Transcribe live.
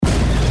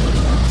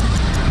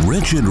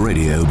Wretched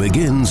Radio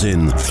begins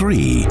in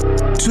 3,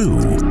 2,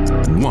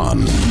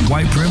 1.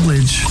 White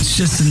privilege is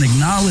just an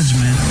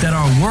acknowledgement that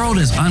our world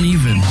is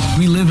uneven.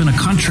 We live in a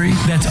country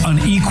that's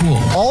unequal.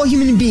 All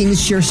human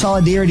beings share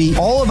solidarity.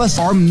 All of us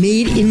are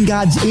made in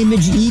God's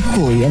image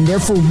equally and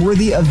therefore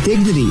worthy of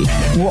dignity.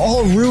 We're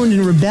all ruined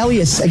and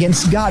rebellious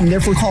against God and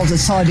therefore calls us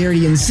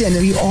solidarity in sin.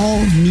 And we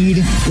all need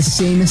the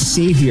same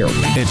Savior.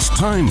 It's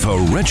time for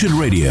Wretched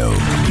Radio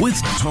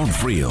with Todd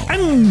Friel.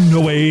 And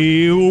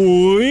away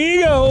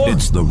we go.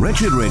 It's the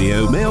Wretched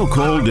Radio mail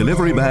call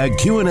delivery bag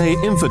Q&A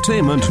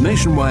infotainment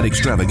nationwide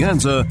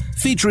extravaganza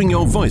featuring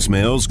your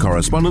voicemails,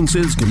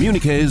 correspondences,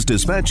 communiques,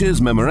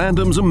 dispatches,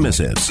 memorandums, and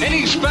missives.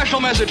 Any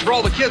special message for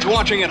all the kids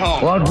watching at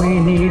home? What we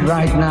need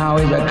right now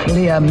is a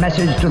clear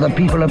message to the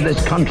people of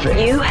this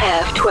country. You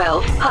have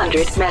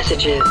 1,200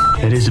 messages.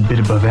 That is a bit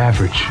above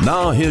average.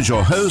 Now here's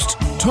your host,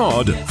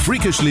 Todd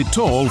Freakishly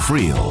Tall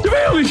Friel. The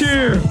mail is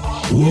here.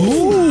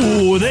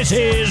 Ooh, this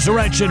is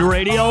Wretched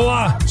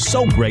Radio.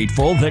 So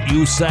grateful that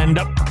you send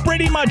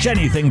pretty much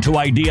anything to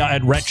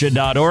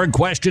idea@wretched.org.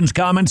 Questions,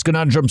 comments,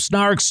 conundrums,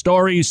 snarks,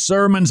 stories,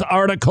 sermons,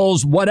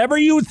 articles, whatever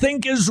you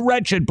think is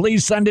wretched,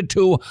 please send it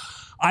to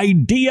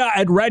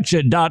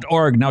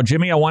idea@wretched.org. Now,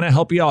 Jimmy, I want to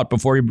help you out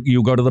before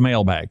you go to the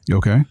mailbag.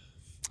 Okay.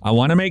 I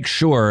want to make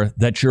sure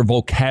that your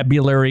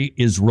vocabulary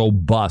is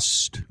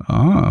robust.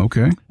 Ah,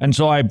 okay. And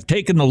so I've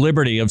taken the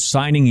liberty of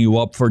signing you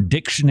up for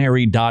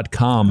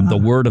dictionary.com, the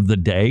word of the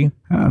day.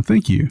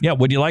 Thank you. Yeah,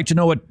 would you like to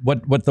know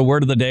what the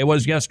word of the day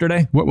was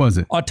yesterday? What was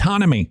it?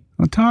 Autonomy.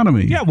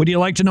 Autonomy. Yeah, would you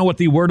like to know what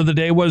the word of the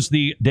day was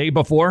the day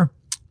before?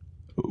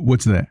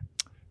 What's that?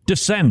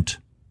 Dissent.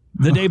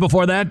 The day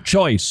before that,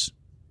 choice.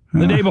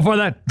 The day before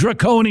that,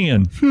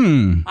 draconian.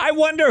 I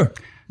wonder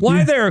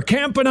why they're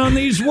camping on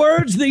these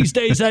words these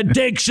days at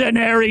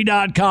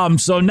dictionary.com.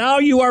 So now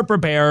you are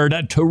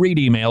prepared to read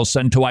emails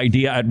sent to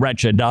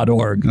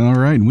idea@wretched.org. All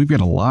right, and we've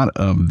got a lot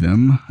of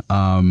them.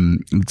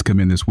 Let's come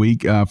in this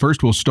week.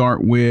 First, we'll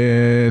start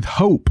with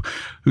Hope,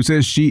 who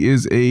says she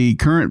is a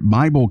current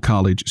Bible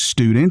college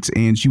student,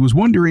 and she was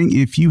wondering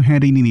if you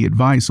had any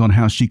advice on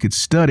how she could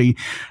study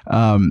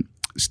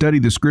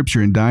the scripture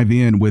and dive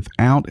in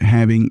without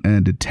having a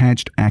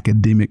detached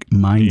academic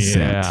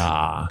mindset.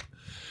 Yeah.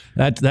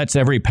 That's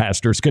every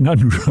pastor's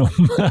conundrum.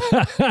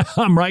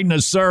 I'm writing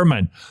a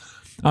sermon.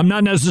 I'm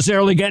not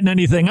necessarily getting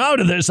anything out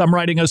of this. I'm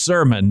writing a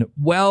sermon.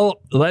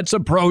 Well, let's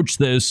approach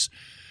this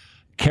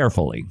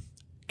carefully.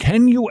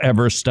 Can you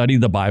ever study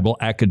the Bible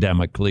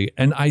academically?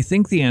 And I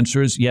think the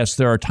answer is yes,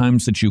 there are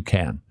times that you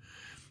can.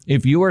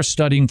 If you are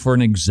studying for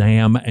an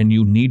exam and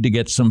you need to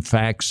get some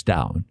facts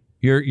down,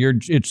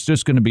 it's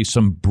just going to be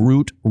some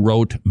brute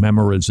rote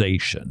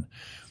memorization.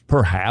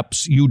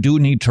 Perhaps you do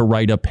need to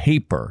write a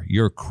paper.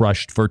 You're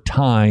crushed for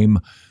time.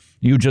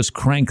 You just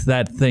crank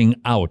that thing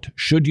out.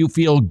 Should you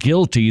feel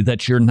guilty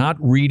that you're not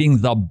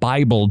reading the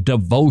Bible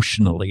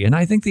devotionally? And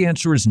I think the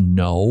answer is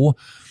no.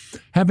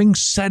 Having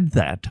said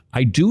that,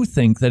 I do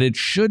think that it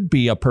should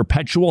be a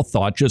perpetual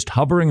thought just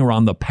hovering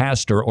around the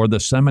pastor or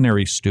the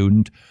seminary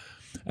student.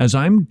 As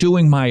I'm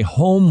doing my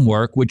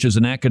homework, which is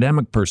an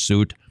academic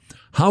pursuit,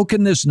 how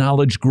can this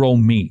knowledge grow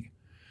me?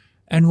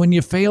 And when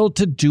you fail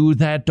to do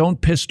that,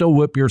 don't pistol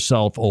whip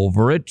yourself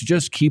over it.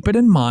 Just keep it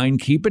in mind,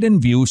 keep it in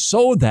view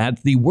so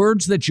that the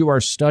words that you are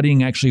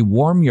studying actually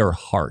warm your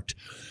heart.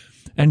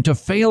 And to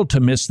fail to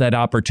miss that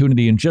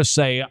opportunity and just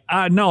say,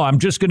 no, I'm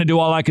just going to do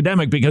all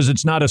academic because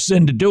it's not a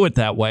sin to do it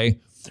that way,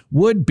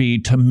 would be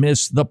to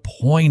miss the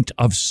point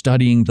of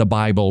studying the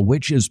Bible,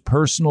 which is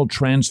personal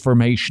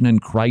transformation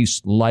and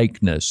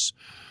Christ-likeness.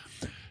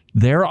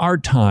 There are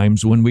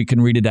times when we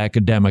can read it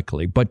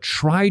academically, but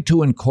try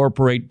to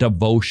incorporate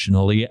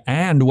devotionally.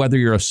 And whether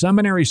you're a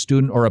seminary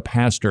student or a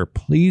pastor,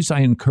 please,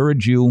 I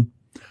encourage you,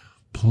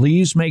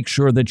 please make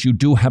sure that you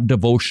do have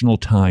devotional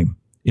time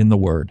in the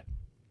Word,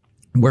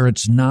 where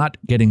it's not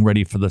getting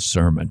ready for the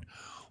sermon,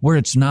 where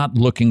it's not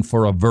looking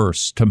for a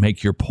verse to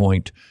make your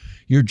point.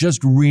 You're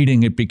just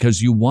reading it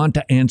because you want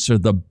to answer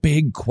the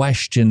big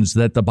questions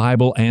that the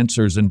Bible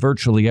answers in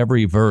virtually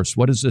every verse.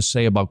 What does this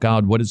say about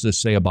God? What does this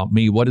say about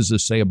me? What does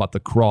this say about the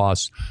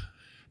cross?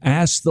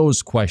 Ask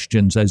those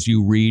questions as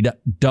you read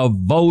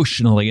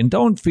devotionally, and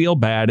don't feel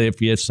bad if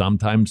you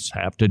sometimes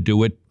have to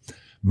do it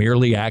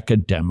merely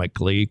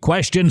academically.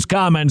 Questions,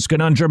 comments,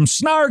 conundrums,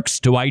 snarks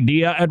to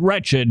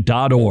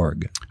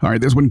idea@wretched.org. All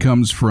right, this one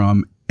comes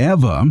from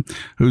Eva,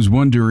 who's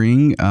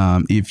wondering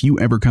if you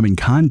ever come in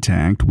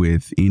contact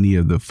with any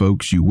of the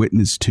folks you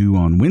witness to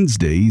on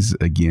Wednesdays.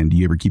 Again, do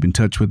you ever keep in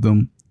touch with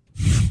them?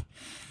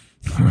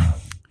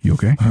 You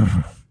okay?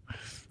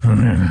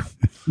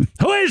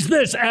 Who is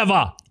this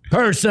Eva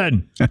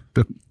person?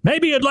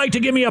 Maybe you'd like to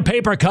give me a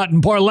paper cut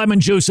and pour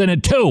lemon juice in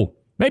it too.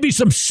 Maybe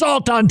some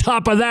salt on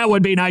top of that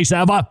would be nice,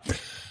 Eva.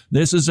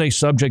 This is a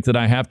subject that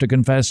I have to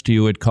confess to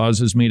you. It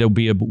causes me to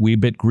be a wee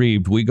bit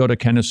grieved. We go to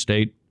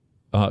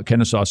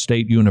Kennesaw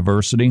State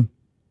University,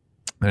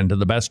 and to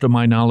the best of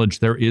my knowledge,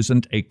 there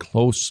isn't a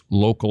close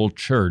local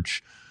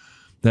church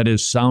that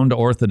is sound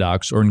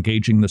Orthodox or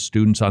engaging the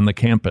students on the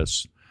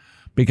campus.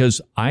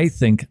 because I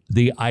think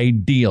the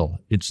ideal,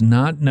 it's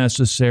not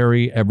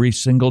necessary every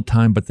single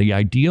time, but the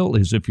ideal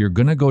is if you're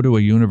going to go to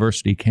a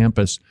university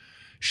campus,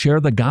 share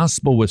the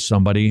gospel with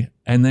somebody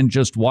and then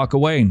just walk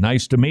away.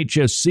 Nice to meet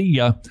you. See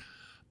ya.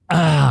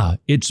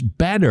 It's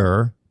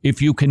better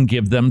if you can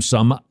give them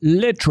some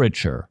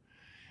literature.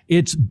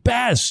 It's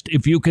best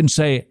if you can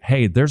say,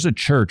 hey, there's a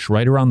church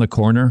right around the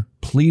corner.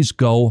 Please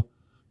go.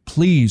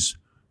 Please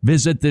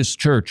visit this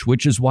church,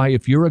 which is why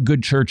if you're a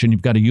good church and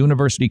you've got a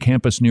university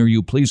campus near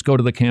you, please go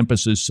to the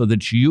campuses so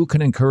that you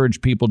can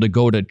encourage people to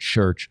go to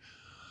church.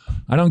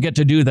 I don't get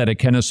to do that at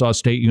Kennesaw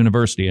State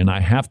University, and I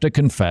have to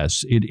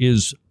confess, it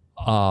is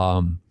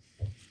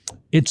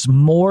it's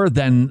more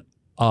than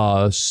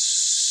a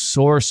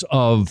source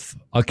of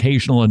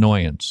occasional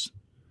annoyance.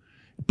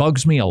 It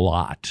bugs me a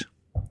lot.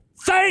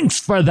 Thanks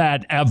for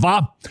that,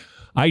 Eva.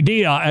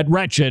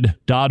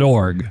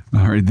 idea@wretched.org.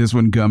 All right, this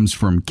one comes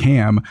from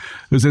Cam,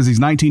 who says he's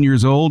 19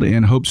 years old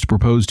and hopes to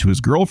propose to his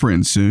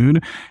girlfriend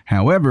soon.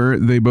 However,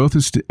 they both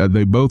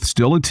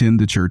still attend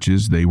the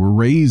churches they were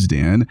raised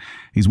in.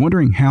 He's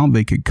wondering how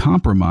they could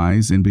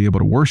compromise and be able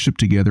to worship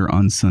together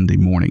on Sunday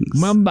mornings.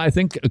 Well, I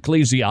think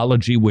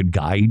ecclesiology would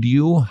guide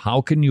you.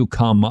 How can you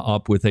come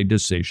up with a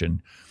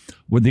decision?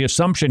 With the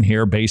assumption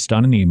here, based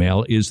on an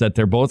email, is that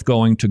they're both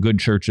going to good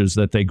churches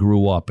that they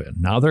grew up in.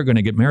 Now they're going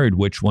to get married.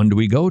 Which one do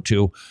we go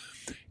to?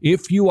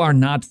 If you are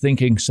not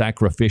thinking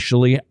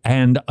sacrificially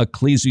and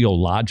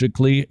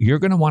ecclesiologically, you're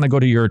going to want to go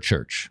to your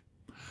church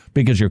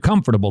because you're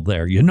comfortable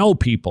there. You know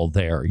people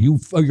there.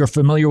 You're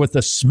familiar with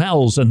the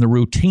smells and the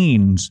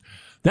routines.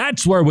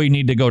 That's where we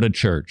need to go to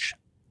church.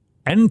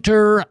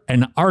 Enter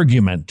an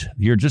argument.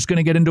 You're just going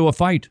to get into a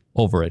fight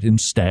over it.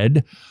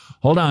 Instead,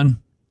 hold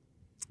on.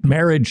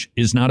 Marriage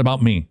is not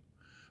about me.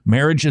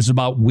 Marriage is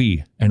about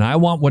we, and I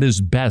want what is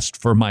best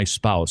for my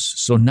spouse.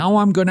 So now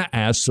I'm going to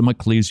ask some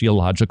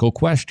ecclesiological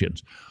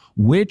questions.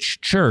 Which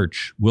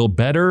church will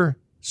better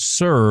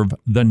serve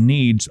the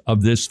needs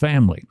of this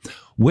family?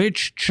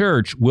 Which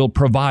church will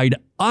provide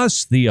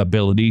us the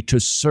ability to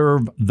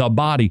serve the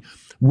body?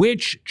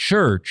 Which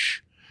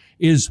church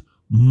is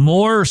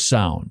more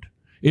sound,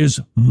 is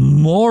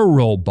more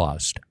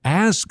robust?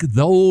 Ask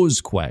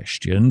those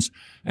questions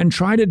and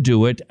try to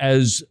do it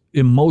as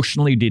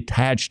emotionally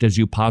detached as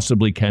you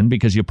possibly can,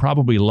 because you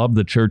probably love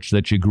the church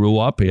that you grew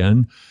up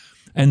in,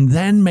 and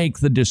then make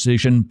the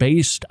decision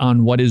based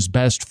on what is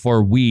best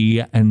for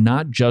we and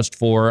not just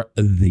for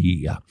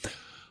thee.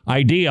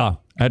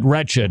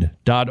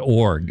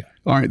 idea@wretched.org.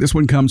 All right, this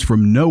one comes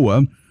from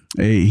Noah.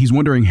 He's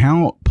wondering,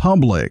 how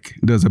public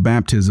does a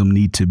baptism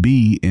need to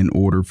be in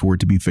order for it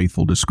to be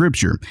faithful to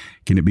Scripture?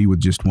 Can it be with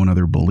just one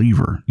other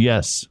believer?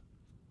 Yes.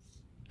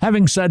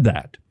 Having said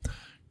that,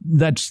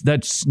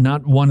 that's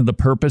not one of the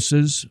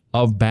purposes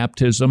of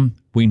baptism.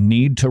 We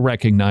need to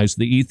recognize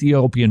the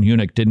Ethiopian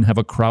eunuch didn't have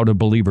a crowd of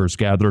believers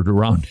gathered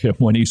around him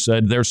when he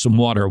said, there's some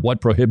water. What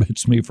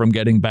prohibits me from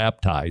getting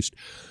baptized?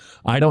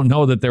 I don't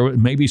know that there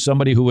maybe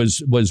somebody who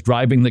was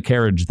driving the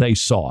carriage, they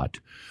saw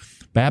it.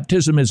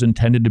 Baptism is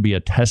intended to be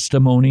a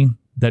testimony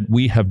that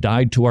we have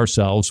died to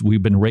ourselves.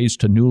 We've been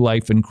raised to new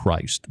life in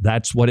Christ.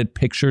 That's what it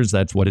pictures.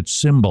 That's what it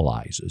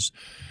symbolizes.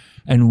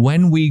 And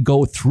when we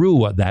go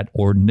through that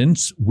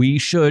ordinance, we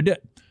should,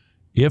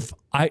 if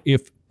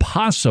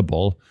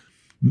possible,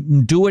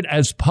 do it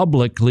as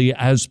publicly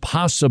as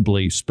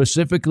possibly,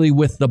 specifically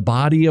with the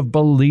body of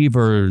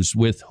believers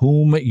with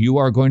whom you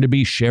are going to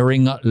be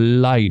sharing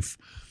life.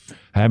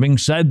 Having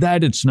said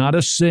that, it's not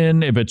a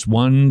sin if it's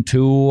 1,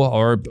 2,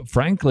 or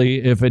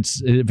frankly, if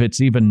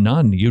it's even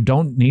none. You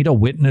don't need a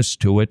witness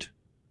to it.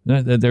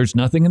 There's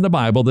nothing in the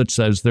Bible that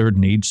says there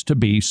needs to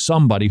be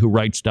somebody who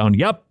writes down,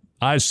 yep,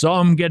 I saw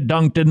him get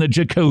dunked in the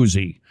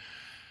jacuzzi.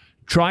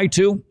 Try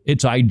to.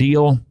 It's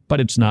ideal, but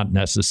it's not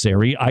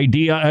necessary.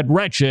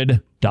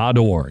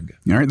 idea@wretched.org.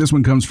 All right, this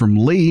one comes from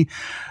Lee,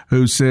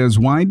 who says,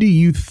 why do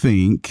you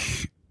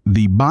think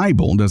the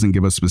Bible doesn't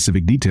give us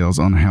specific details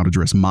on how to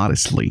dress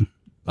modestly?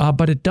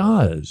 But it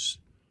does,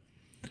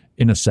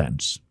 in a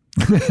sense.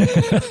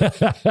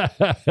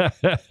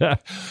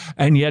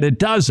 And yet it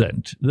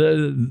doesn't.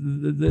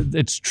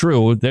 It's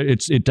true.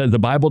 The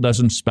Bible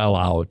doesn't spell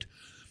out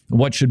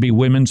what should be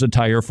women's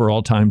attire for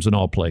all times and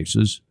all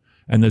places.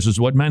 And this is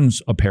what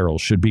men's apparel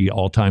should be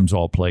all times,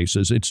 all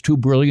places. It's too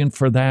brilliant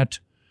for that.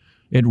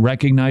 It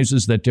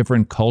recognizes that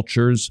different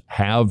cultures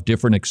have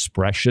different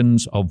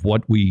expressions of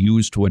what we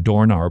use to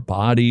adorn our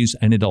bodies,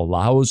 and it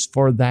allows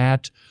for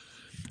that.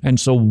 And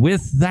so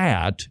with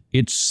that,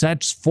 it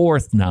sets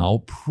forth now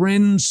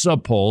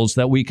principles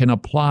that we can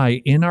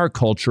apply in our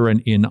culture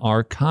and in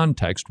our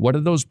context. What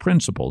are those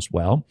principles?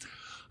 Well,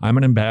 I'm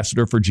an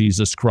ambassador for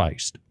Jesus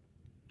Christ.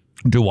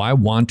 Do I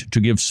want to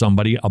give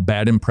somebody a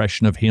bad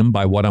impression of him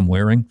by what I'm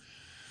wearing?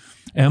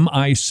 Am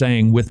I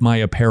saying with my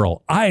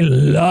apparel, I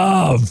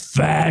love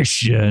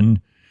fashion.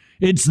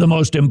 It's the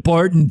most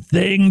important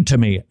thing to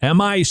me.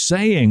 Am I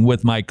saying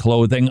with my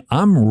clothing,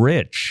 I'm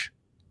rich?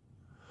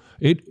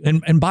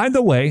 And by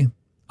the way,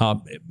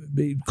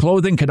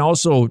 clothing can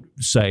also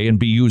say and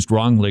be used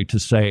wrongly to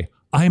say,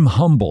 I'm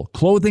humble.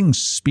 Clothing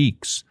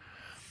speaks.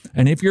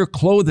 And if your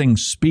clothing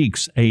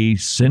speaks a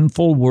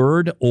sinful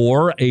word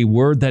or a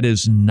word that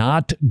is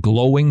not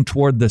glowing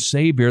toward the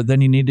Savior,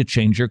 then you need to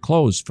change your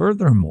clothes.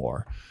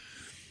 Furthermore,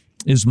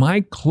 is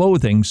my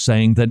clothing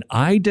saying that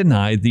I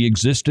deny the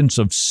existence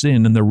of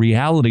sin and the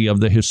reality of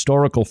the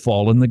historical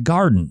fall in the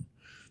garden?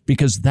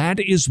 Because that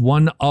is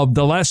one of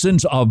the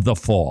lessons of the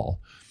fall.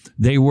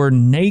 They were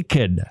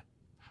naked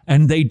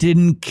and they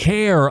didn't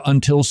care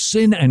until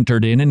sin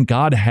entered in and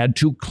God had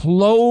to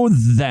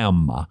clothe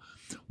them.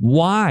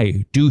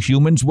 Why do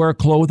humans wear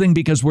clothing?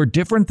 Because we're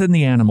different than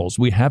the animals.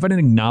 We have an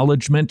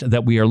acknowledgement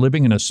that we are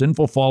living in a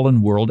sinful,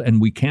 fallen world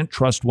and we can't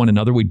trust one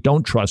another. We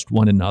don't trust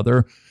one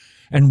another.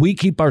 And we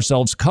keep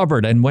ourselves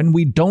covered. And when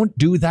we don't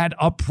do that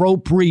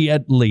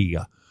appropriately,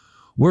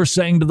 we're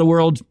saying to the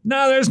world,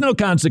 no, there's no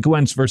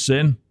consequence for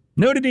sin.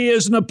 Nudity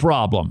isn't a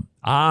problem.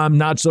 I'm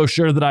not so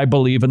sure that I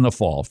believe in the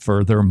fall.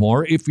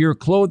 Furthermore, if your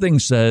clothing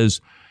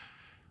says,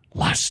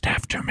 lust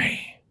after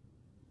me,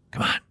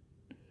 come on,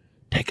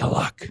 take a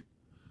look.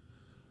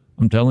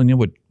 I'm telling you,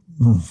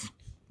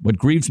 what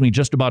grieves me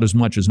just about as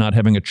much as not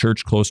having a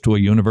church close to a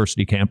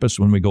university campus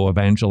when we go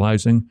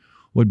evangelizing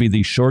would be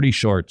these shorty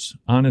shorts.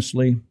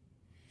 Honestly,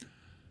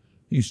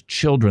 these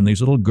children,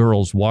 these little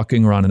girls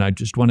walking around, and I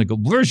just want to go,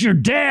 where's your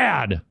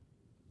dad?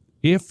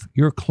 If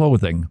your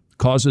clothing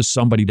causes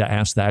somebody to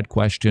ask that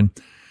question,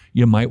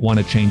 you might want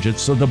to change it.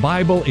 So the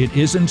Bible, it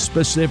isn't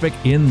specific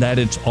in that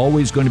it's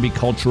always going to be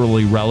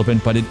culturally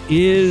relevant, but it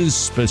is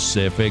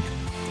specific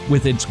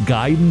with its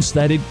guidance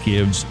that it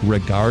gives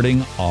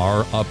regarding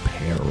our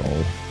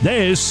apparel.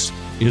 This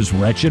is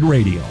Wretched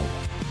Radio.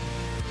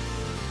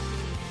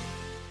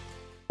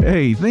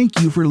 Hey,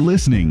 thank you for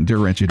listening to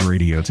Wretched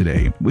Radio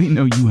today. We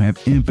know you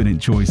have infinite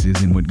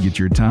choices in what gets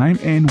your time,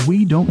 and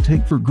we don't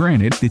take for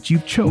granted that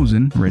you've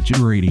chosen Wretched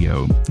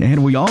Radio.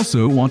 And we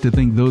also want to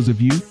thank those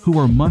of you who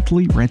are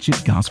monthly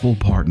Wretched Gospel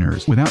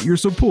partners. Without your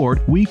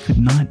support, we could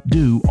not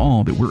do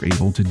all that we're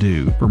able to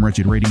do. From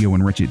Wretched Radio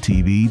and Wretched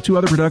TV to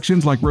other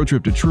productions like Road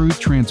Trip to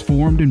Truth,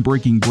 Transformed, and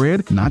Breaking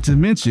Bread, not to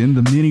mention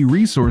the many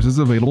resources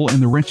available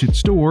in the Wretched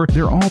store,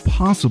 they're all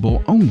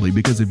possible only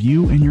because of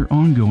you and your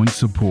ongoing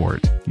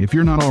support. If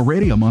you're not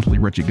already a monthly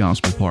Wretched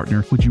Gospel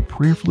partner, would you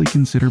prayerfully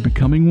consider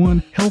becoming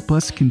one? Help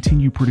us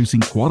continue producing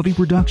quality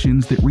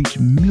productions that reach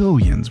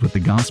millions with the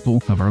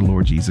gospel of our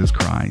Lord Jesus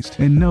Christ.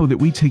 And know that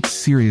we take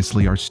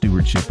seriously our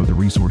stewardship of the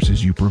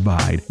resources you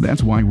provide.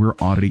 That's why we're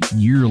audited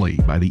yearly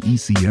by the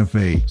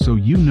ECFA, so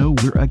you know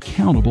we're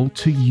accountable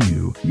to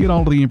you. Get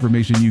all of the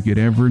information you could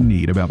ever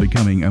need about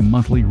becoming a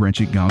monthly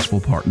Wretched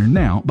Gospel partner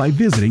now by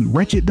visiting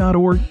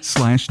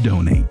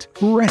wretched.org/donate.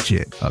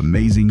 Wretched.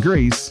 Amazing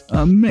grace,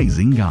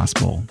 amazing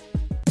gospel.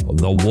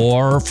 The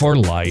war for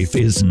life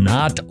is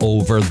not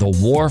over. The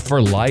war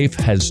for life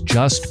has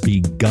just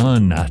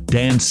begun.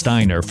 Dan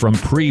Steiner from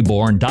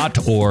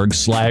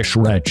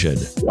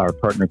preborn.org/wretched. Our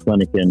partner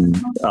clinic in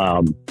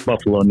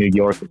Buffalo, New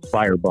York was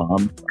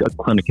firebombed. A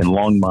clinic in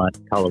Longmont,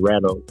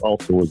 Colorado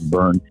also was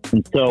burned.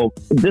 And so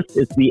this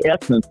is the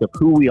essence of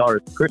who we are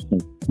as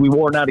Christians. We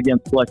war not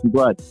against flesh and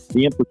blood.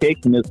 The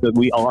implication is that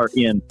we are,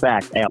 in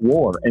fact, at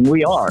war, and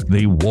we are.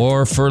 The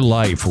war for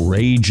life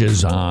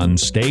rages on,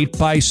 state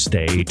by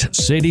state,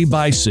 city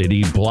by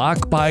city,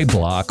 block by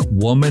block,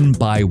 woman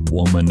by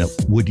woman.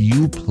 Would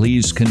you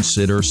please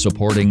consider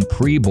supporting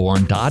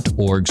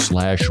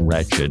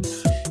preborn.org/wretched,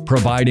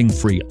 providing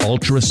free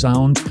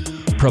ultrasound,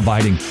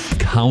 providing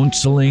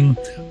counseling,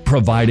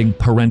 providing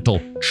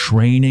parental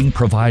training,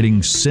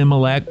 providing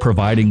Similac,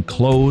 providing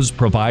clothes,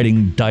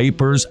 providing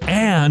diapers,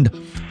 and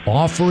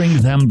offering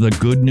them the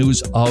good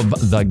news of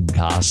the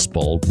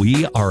gospel.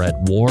 We are at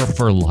war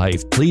for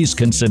life. Please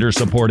consider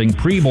supporting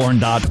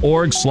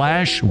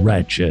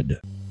preborn.org/wretched.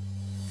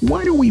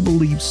 Why do we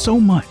believe so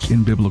much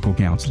in biblical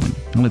counseling?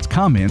 Well, it's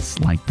comments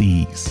like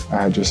these.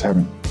 I just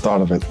haven't thought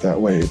of it that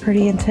way.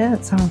 Pretty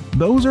intense, huh?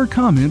 Those are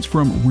comments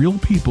from real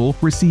people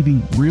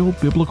receiving real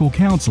biblical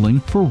counseling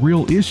for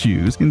real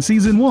issues in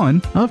Season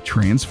 1 of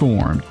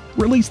Transformed.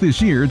 Released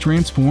this year,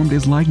 Transformed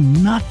is like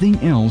nothing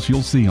else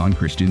you'll see on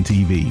Christian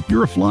TV.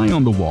 You're a fly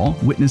on the wall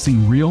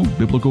witnessing real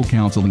biblical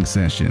counseling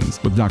sessions.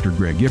 With Dr.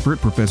 Greg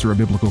Gifford, professor of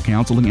biblical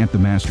counseling at the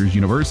Masters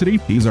University,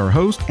 he's our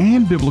host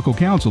and biblical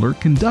counselor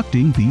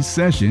conducting these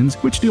sessions,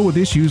 which deal with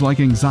issues like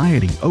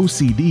anxiety,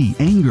 OCD,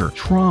 anger,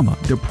 trauma,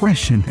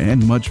 depression,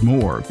 and much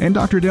more. And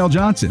Dr. Dale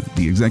Johnson,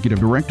 the executive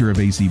director of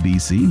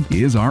ACBC,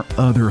 is our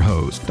other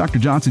host. Dr.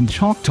 Johnson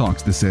chalk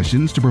talks the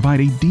sessions to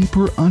provide a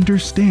deeper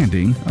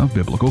understanding of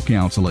biblical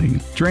counseling.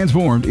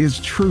 Transformed is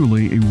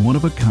truly a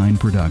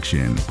one-of-a-kind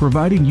production,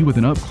 providing you with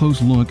an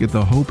up-close look at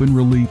the hope and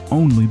relief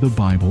only the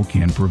Bible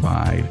can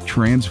provide.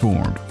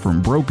 Transformed,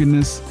 from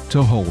brokenness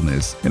to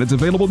wholeness. And it's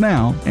available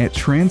now at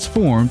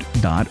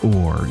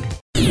transformed.org.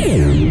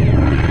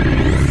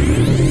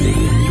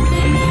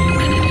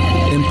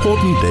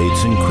 Important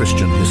dates in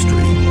Christian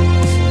history.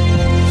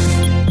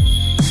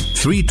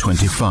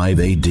 325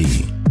 AD.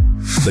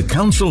 The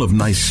Council of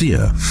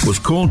Nicaea was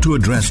called to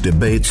address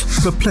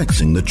debates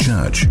perplexing the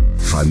church,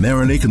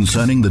 primarily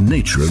concerning the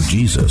nature of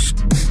Jesus.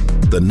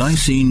 The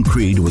Nicene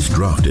Creed was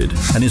drafted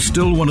and is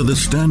still one of the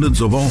standards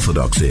of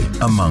orthodoxy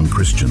among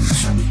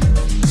Christians.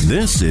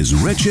 This is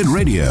Wretched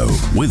Radio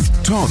with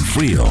Todd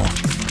Friel.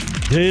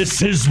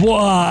 This is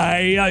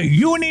why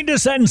you need to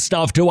send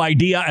stuff to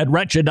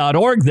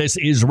idea@wretched.org. This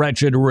is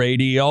Wretched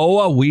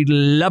Radio. We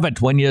love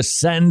it when you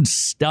send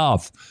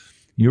stuff.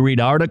 You read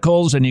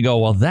articles and you go,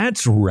 well,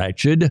 that's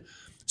wretched.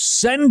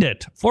 Send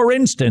it. For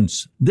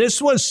instance,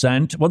 this was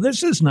sent. Well,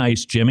 this is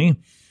nice, Jimmy.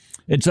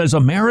 It says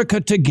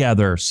America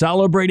Together,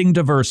 celebrating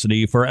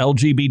diversity for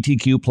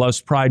LGBTQ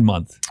plus Pride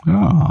Month.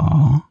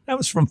 Oh. That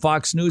was from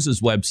Fox News'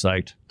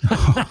 website.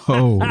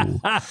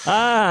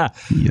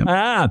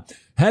 Yep.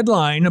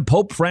 Headline,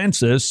 Pope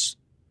Francis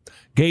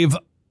gave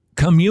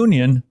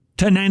communion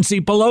to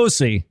Nancy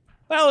Pelosi.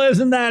 Well,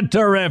 isn't that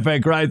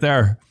terrific right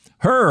there?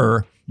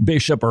 Her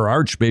bishop or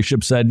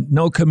archbishop said,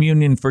 no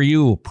communion for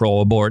you,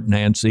 pro-abort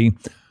Nancy.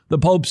 The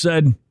Pope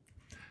said,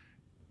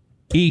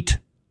 eat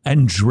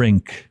and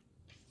drink.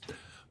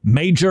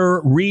 Major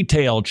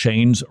retail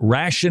chains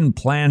ration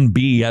Plan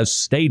B as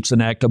states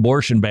enact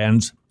abortion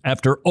bans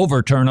after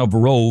overturn of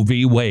Roe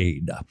v.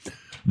 Wade.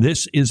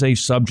 This is a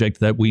subject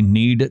that we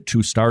need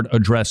to start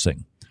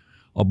addressing.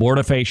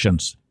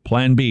 Abortifacients,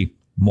 Plan B,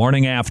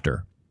 morning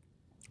after.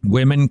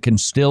 Women can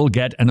still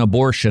get an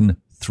abortion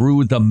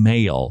through the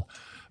mail.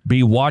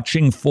 Be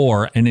watching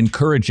for and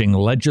encouraging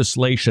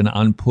legislation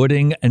on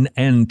putting an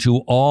end to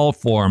all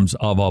forms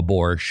of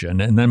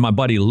abortion. And then my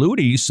buddy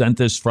Ludi sent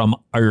this from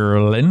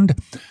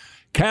Ireland.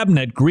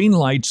 Cabinet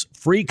greenlights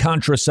free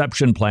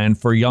contraception plan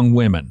for young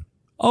women.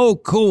 Oh,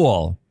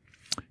 cool.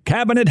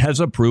 Cabinet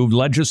has approved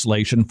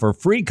legislation for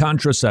free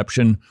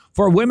contraception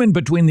for women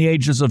between the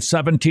ages of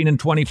 17 and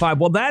 25.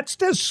 Well, that's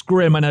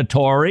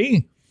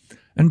discriminatory.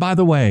 And by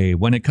the way,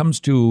 when it comes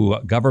to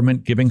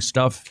government giving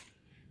stuff,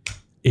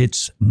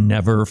 it's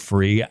never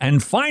free.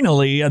 And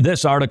finally,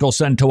 this article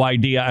sent to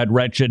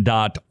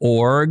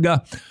idea@wretched.org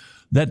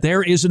that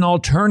there is an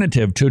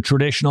alternative to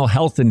traditional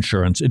health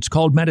insurance. It's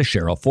called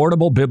Medishare,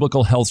 Affordable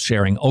Biblical Health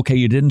Sharing. Okay,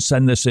 you didn't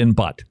send this in,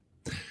 but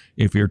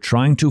if you're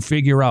trying to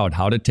figure out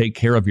how to take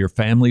care of your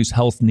family's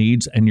health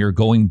needs and you're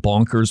going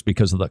bonkers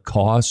because of the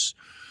costs,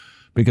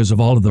 because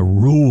of all of the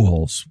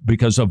rules,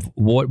 because of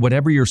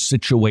whatever your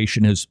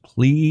situation is,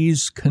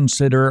 please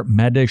consider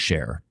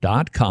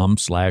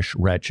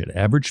Medishare.com/wretched.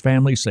 Average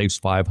family saves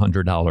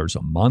 $500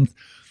 a month.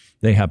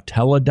 They have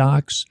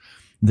teledocs.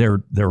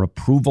 Their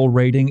approval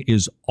rating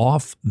is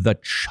off the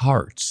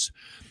charts.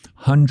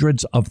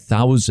 Hundreds of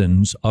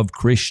thousands of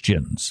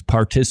Christians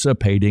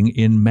participating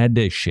in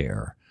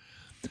Medishare.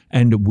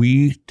 And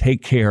we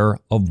take care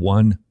of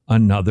one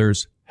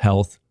another's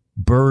health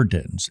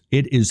burdens.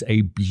 It is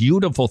a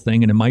beautiful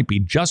thing, and it might be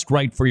just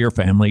right for your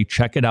family.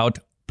 Check it out,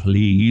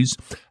 please,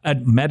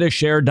 at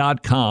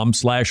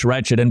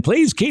Medishare.com/wretched. And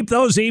please keep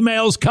those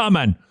emails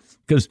coming,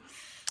 because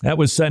that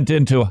was sent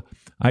into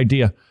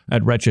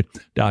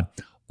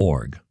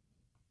idea@wretched.org.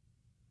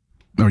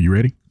 Are you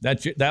ready?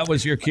 That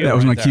was your cue. That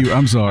was my cue.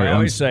 I'm sorry. I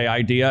always say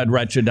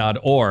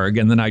idea@wretched.org,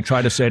 and then I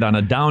try to say it on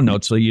a down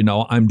note so you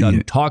know I'm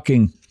done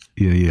talking.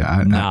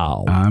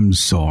 Now. I'm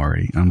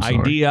sorry.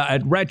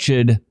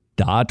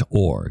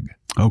 Idea@wretched.org.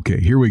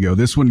 Okay, here we go.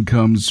 This one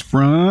comes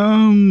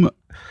from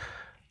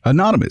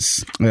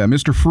Anonymous.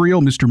 Mr.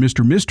 Friel,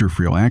 Mr.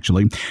 Friel,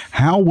 actually.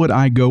 How would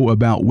I go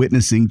about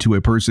witnessing to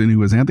a person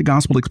who has had the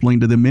gospel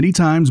explained to them many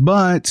times,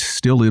 but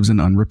still lives in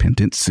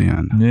unrepentant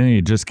sin? Yeah,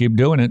 you just keep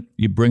doing it.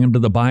 You bring them to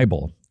the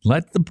Bible.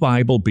 Let the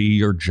Bible be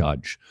your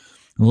judge.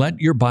 Let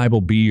your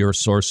Bible be your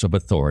source of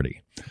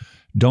authority.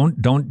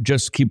 Don't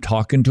just keep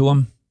talking to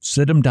them.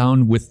 Sit them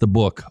down with the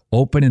book.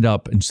 Open it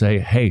up and say,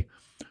 hey,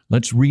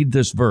 let's read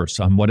this verse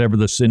on whatever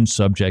the sin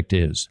subject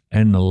is,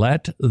 and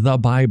let the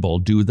Bible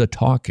do the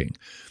talking.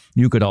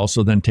 You could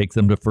also then take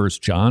them to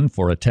 1 John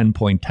for a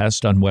 10-point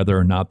test on whether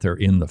or not they're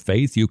in the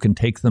faith. You can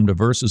take them to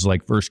verses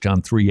like 1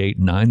 John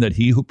 3:8-9, that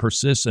he who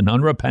persists in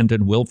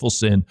unrepentant, willful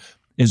sin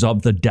is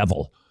of the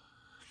devil.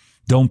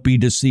 Don't be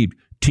deceived.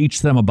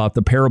 Teach them about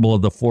the parable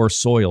of the four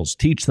soils.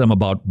 Teach them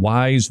about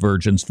wise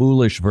virgins,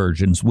 foolish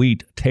virgins,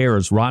 wheat,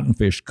 tares, rotten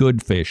fish,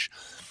 good fish.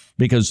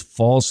 Because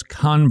false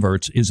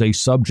converts is a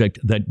subject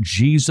that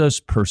Jesus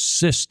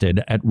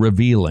persisted at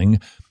revealing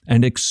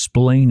and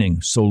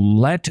explaining. So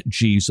let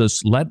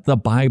Jesus, let the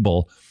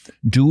Bible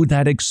do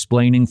that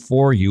explaining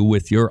for you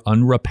with your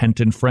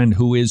unrepentant friend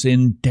who is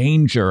in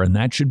danger. And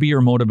that should be your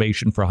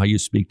motivation for how you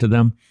speak to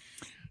them.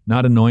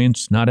 Not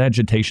annoyance, not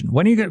agitation.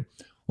 When are you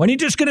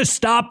just going to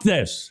stop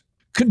this?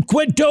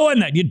 Quit doing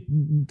that. You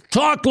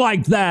talk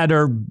like that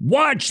or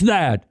watch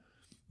that.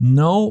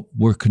 No,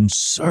 we're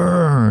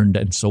concerned.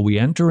 And so we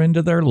enter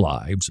into their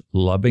lives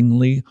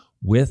lovingly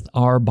with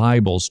our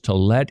Bibles to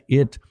let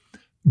it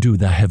do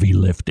the heavy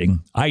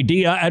lifting.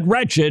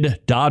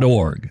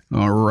 Idea@wretched.org.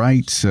 All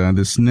right.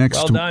 This next.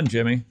 Well done,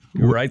 Jimmy.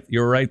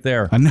 You're right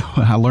there. I know.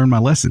 I learned my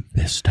lesson.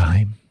 This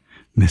time,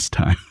 this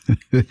time.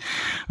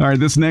 All right,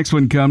 this next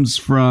one comes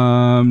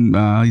from,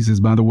 he says,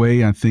 by the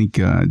way, I think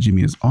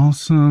Jimmy is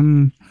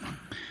awesome.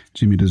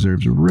 Jimmy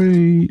deserves a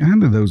raise. How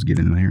do those get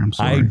in there? I'm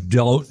sorry. I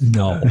don't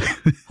know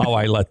how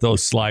I let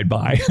those slide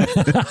by.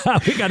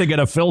 We got to get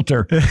a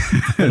filter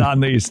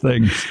on these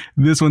things.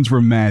 This one's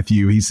from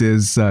Matthew. He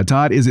says,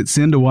 Todd, is it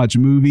sin to watch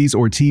movies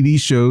or TV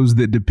shows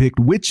that depict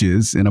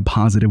witches in a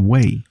positive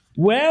way?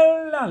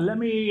 Well, let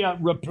me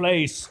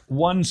replace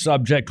one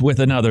subject with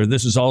another.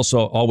 This is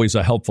also always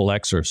a helpful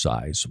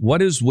exercise.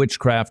 What is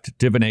witchcraft,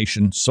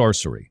 divination,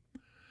 sorcery?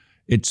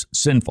 It's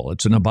sinful.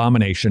 It's an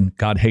abomination.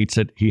 God hates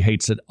it. He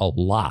hates it a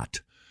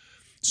lot.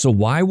 So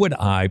why would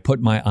I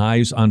put my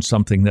eyes on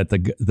something that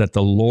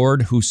the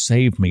Lord who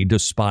saved me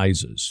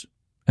despises?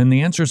 And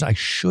the answer is I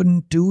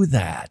shouldn't do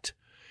that.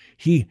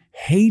 He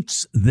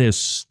hates this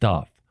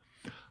stuff.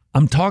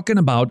 I'm talking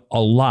about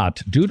a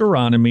lot.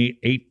 Deuteronomy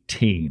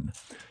 18.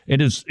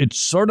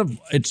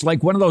 It's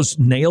like one of those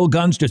nail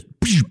guns, just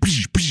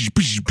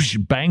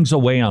bangs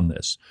away on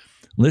this.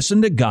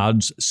 Listen to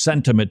God's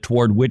sentiment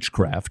toward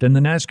witchcraft, and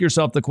then ask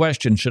yourself the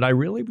question, should I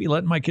really be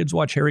letting my kids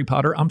watch Harry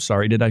Potter? I'm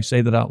sorry, did I say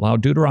that out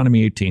loud?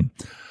 Deuteronomy 18.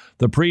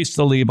 The priests,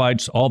 the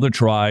Levites, all the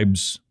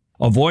tribes,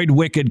 avoid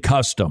wicked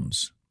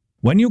customs.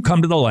 When you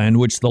come to the land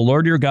which the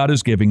Lord your God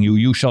is giving you,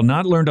 you shall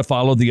not learn to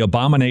follow the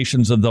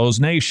abominations of those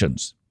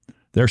nations.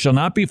 There shall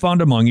not be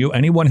found among you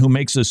anyone who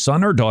makes his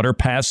son or daughter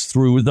pass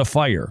through the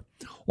fire,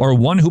 or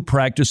one who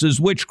practices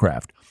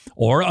witchcraft,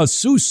 or a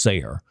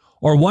soothsayer,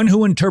 or one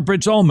who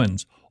interprets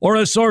omens, or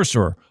a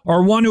sorcerer,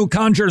 or one who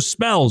conjures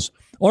spells,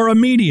 or a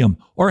medium,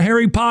 or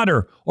Harry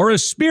Potter, or a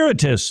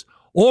spiritist,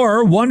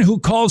 or one who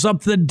calls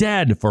up the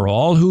dead, for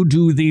all who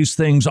do these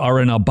things are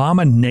an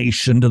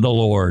abomination to the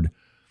Lord.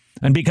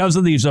 And because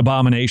of these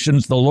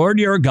abominations, the Lord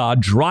your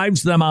God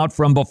drives them out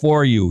from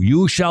before you.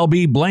 You shall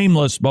be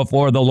blameless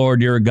before the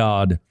Lord your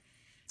God.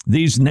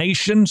 These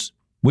nations,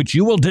 which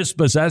you will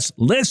dispossess,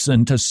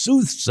 listen to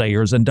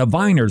soothsayers and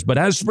diviners. But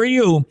as for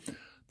you,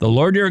 the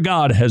Lord your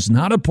God has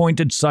not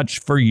appointed such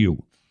for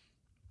you.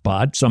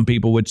 But some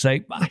people would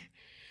say,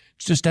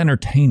 it's just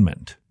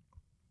entertainment.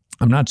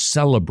 I'm not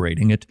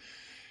celebrating it.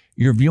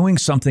 You're viewing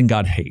something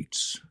God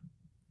hates.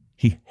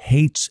 He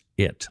hates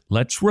it.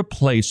 Let's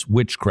replace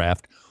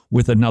witchcraft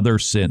with another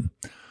sin.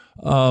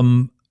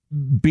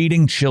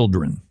 Beating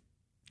children.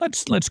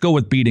 Let's go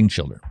with beating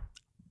children.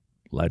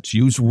 Let's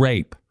use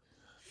rape.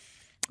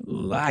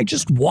 I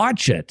just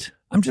watch it.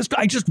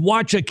 I just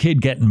watch a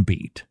kid getting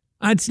beat.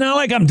 It's not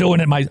like I'm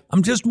doing it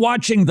I'm just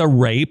watching the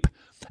rape.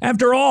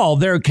 After all,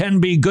 there can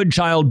be good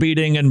child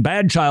beating and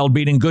bad child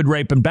beating, good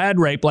rape and bad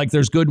rape, like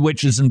there's good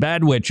witches and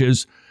bad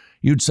witches.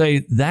 You'd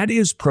say that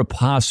is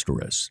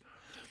preposterous.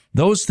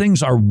 Those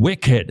things are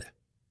wicked.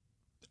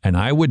 And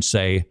I would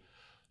say,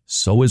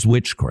 so is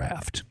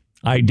witchcraft.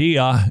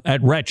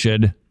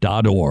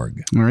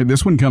 idea@wretched.org. All right,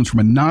 this one comes from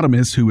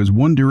Anonymous, who is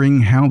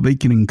wondering how they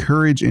can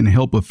encourage and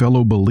help a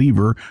fellow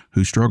believer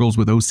who struggles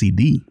with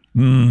OCD.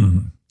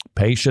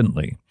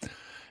 Patiently.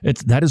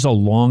 That is a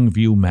long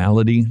view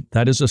malady.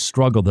 That is a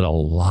struggle that a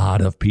lot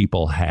of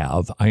people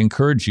have. I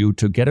encourage you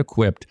to get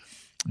equipped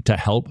to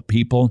help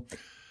people.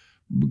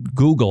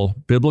 Google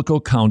biblical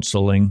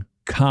counseling,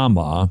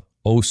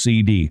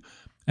 OCD,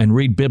 and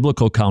read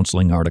biblical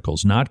counseling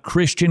articles, not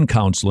Christian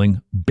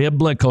counseling,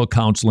 biblical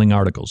counseling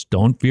articles.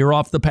 Don't veer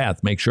off the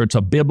path. Make sure it's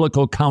a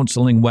biblical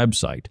counseling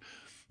website.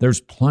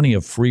 There's plenty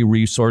of free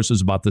resources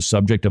about the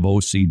subject of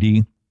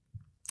OCD.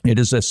 It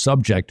is a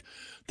subject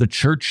the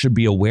church should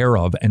be aware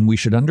of, and we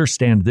should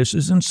understand this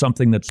isn't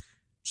something that's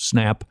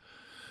snap.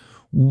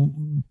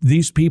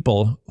 These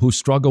people who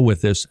struggle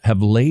with this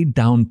have laid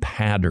down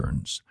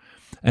patterns,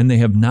 and they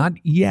have not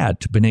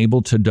yet been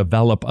able to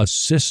develop a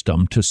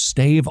system to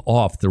stave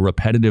off the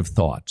repetitive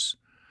thoughts.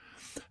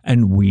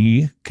 And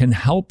we can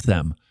help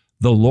them.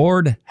 The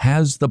Lord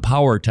has the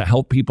power to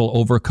help people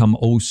overcome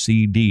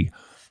OCD.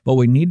 But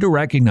we need to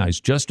recognize,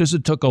 just as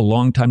it took a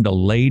long time to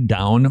lay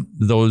down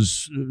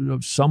those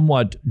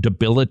somewhat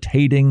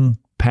debilitating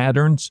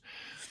patterns,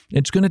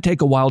 it's going to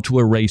take a while to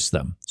erase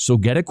them. So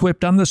get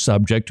equipped on the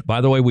subject. By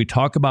the way, we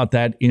talk about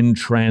that in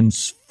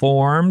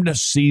Transformed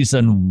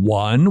Season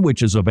 1,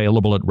 which is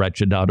available at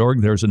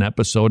wretched.org. There's an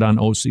episode on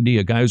OCD.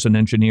 A guy who's an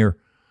engineer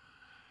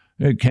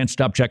can't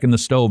stop checking the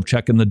stove,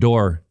 checking the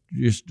door,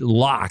 just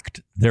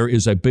locked. There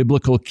is a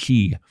biblical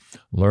key.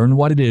 Learn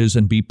what it is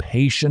and be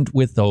patient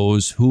with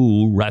those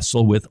who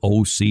wrestle with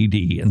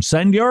OCD. And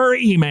send your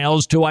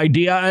emails to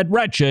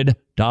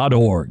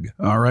idea@wretched.org.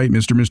 All right,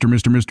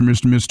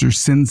 Mr.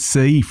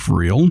 Sensei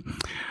Friel.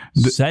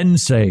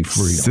 Sensei Friel.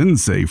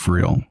 Sensei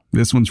Friel.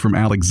 This one's from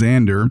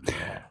Alexander,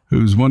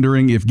 who's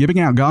wondering if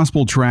giving out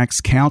gospel tracts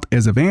count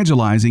as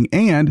evangelizing,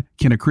 and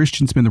can a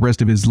Christian spend the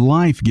rest of his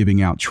life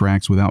giving out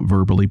tracts without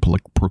verbally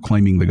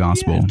proclaiming the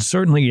gospel? Yeah, it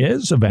certainly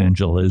is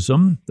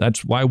evangelism.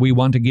 That's why we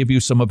want to give you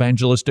some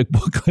evangelistic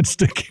booklets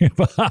to give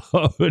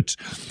out.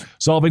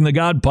 Solving the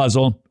God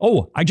puzzle.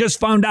 Oh, I just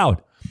found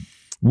out.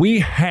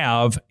 We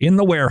have in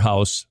the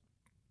warehouse,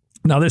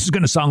 now this is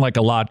going to sound like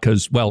a lot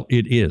because, well,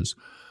 it is.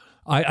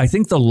 I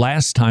think the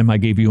last time I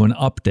gave you an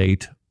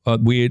update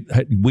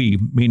we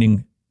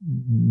meaning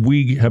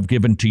we have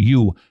given to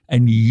you,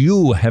 and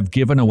you have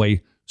given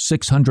away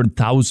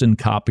 600,000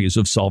 copies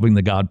of Solving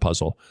the God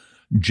Puzzle.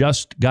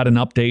 Just got an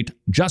update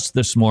just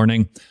this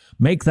morning.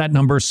 Make that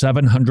number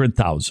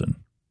 700,000.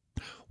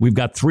 We've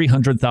got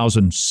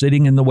 300,000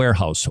 sitting in the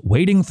warehouse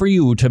waiting for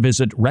you to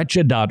visit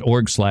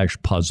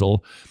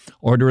wretched.org/puzzle.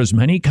 Order as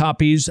many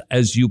copies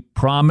as you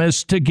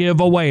promised to give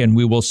away, and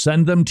we will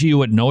send them to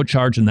you at no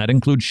charge, and that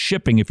includes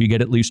shipping if you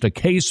get at least a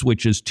case,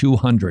 which is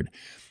 200.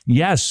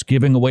 Yes,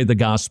 giving away the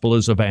gospel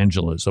is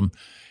evangelism.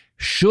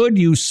 Should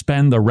you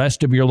spend the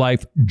rest of your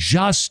life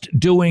just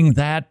doing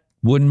that?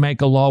 Wouldn't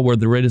make a law where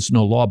there is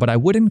no law, but I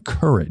would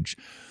encourage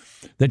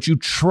that you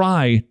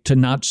try to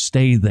not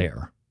stay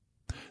there.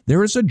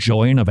 There is a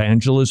joy in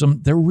evangelism.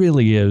 There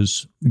really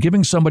is.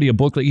 Giving somebody a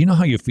booklet, you know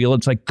how you feel?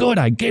 It's like, good,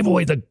 I gave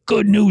away the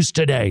good news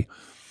today.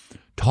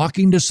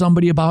 Talking to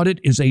somebody about it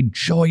is a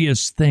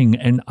joyous thing,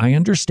 and I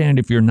understand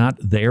if you're not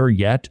there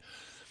yet.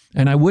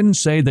 And I wouldn't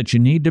say that you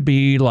need to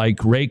be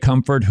like Ray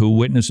Comfort, who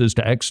witnesses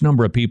to X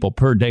number of people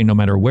per day, no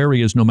matter where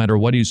he is, no matter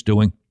what he's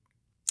doing.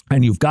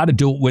 And you've got to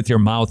do it with your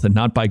mouth and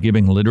not by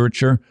giving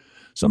literature.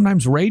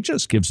 Sometimes Ray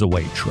just gives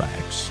away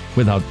tracts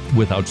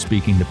without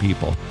speaking to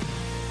people.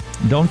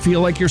 Don't feel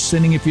like you're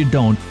sinning if you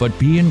don't, but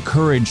be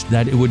encouraged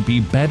that it would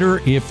be better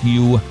if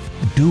you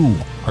do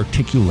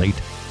articulate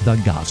the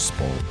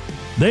gospel.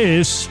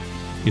 This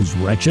is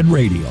Wretched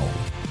Radio.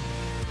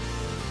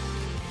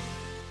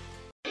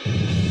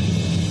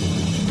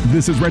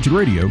 This is Wretched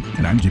Radio,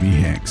 and I'm Jimmy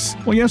Hicks.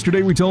 Well,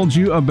 yesterday we told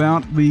you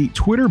about the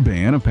Twitter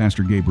ban of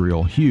Pastor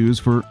Gabriel Hughes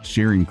for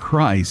sharing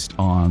Christ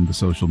on the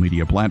social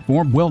media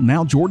platform. Well,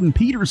 now Jordan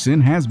Peterson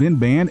has been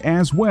banned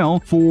as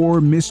well for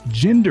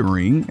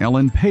misgendering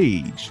Ellen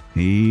Page.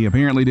 He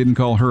apparently didn't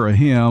call her a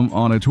him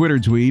on a Twitter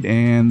tweet,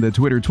 and the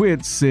Twitter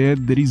twit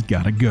said that he's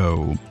got to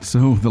go.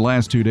 So the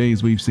last 2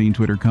 days we've seen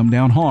Twitter come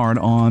down hard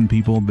on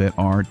people that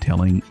are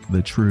telling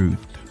the truth.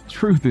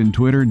 Truth and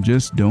Twitter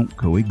just don't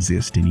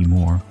coexist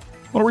anymore.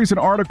 Well, a recent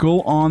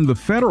article on The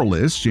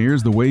Federalist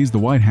shares the ways the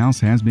White House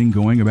has been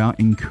going about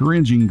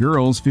encouraging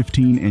girls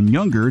 15 and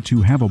younger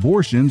to have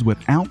abortions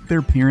without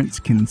their parents'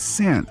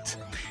 consent.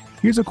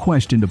 Here's a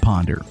question to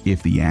ponder.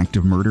 If the act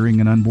of murdering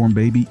an unborn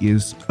baby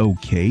is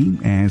okay,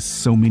 as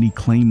so many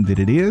claim that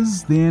it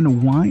is,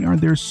 then why are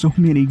there so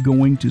many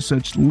going to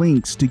such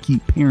lengths to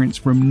keep parents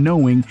from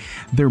knowing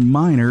their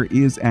minor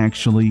is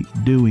actually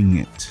doing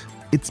it?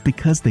 It's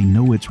because they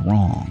know it's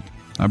wrong.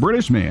 A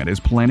British man is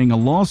planning a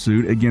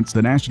lawsuit against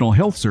the National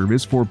Health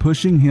Service for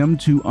pushing him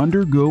to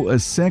undergo a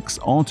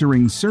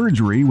sex-altering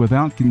surgery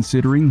without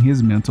considering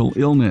his mental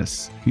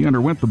illness. He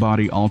underwent the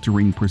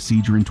body-altering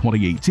procedure in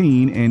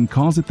 2018 and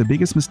calls it the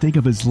biggest mistake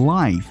of his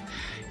life.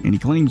 And he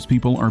claims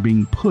people are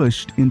being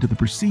pushed into the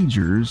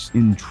procedures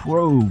in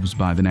droves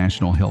by the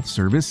National Health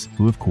Service,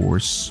 who, of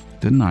course,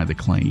 deny the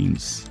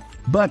claims.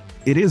 But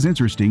it is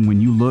interesting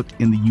when you look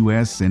in the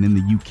US and in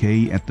the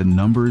UK at the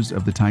numbers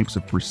of the types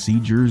of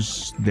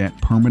procedures that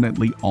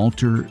permanently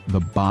alter the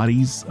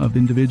bodies of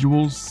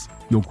individuals.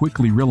 You'll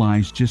quickly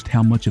realize just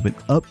how much of an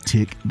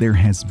uptick there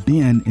has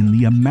been in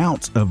the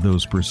amount of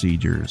those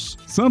procedures.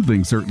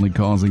 Something certainly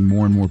causing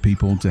more and more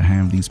people to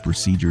have these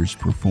procedures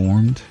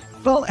performed.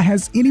 Well,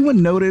 has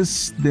anyone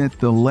noticed that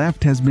the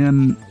left has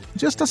been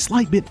just a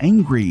slight bit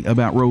angry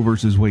about Roe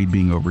versus Wade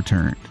being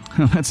overturned?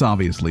 That's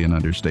obviously an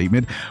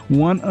understatement.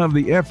 One of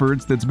the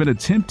efforts that's been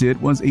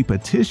attempted was a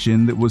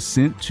petition that was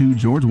sent to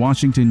George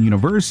Washington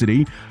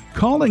University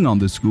calling on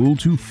the school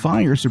to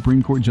fire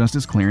Supreme Court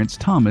Justice Clarence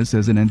Thomas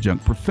as an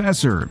adjunct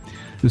professor.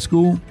 The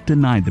school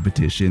denied the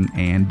petition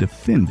and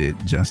defended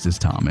Justice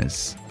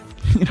Thomas.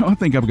 I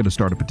think I'm going to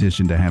start a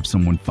petition to have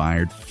someone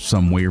fired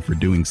somewhere for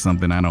doing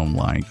something I don't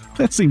like.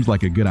 That seems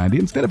like a good idea.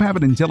 Instead of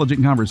having an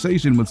intelligent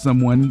conversation with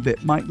someone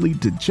that might lead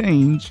to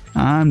change,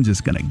 I'm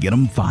just going to get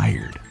them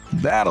fired.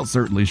 That'll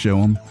certainly show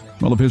them.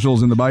 Well,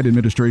 officials in the Biden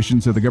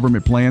administration said the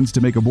government plans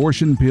to make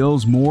abortion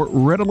pills more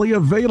readily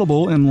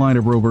available in light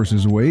of Roe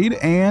versus Wade,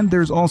 and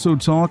there's also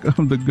talk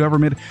of the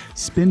government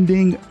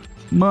spending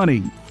money,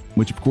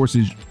 which of course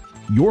is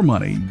your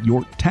money,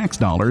 your tax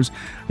dollars.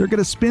 They're going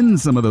to spend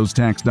some of those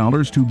tax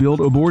dollars to build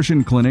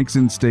abortion clinics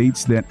in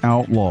states that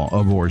outlaw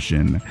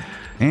abortion.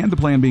 And the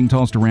plan being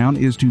tossed around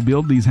is to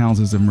build these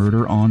houses of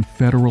murder on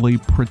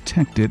federally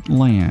protected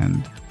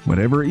land.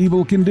 Whatever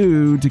evil can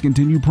do to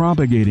continue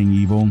propagating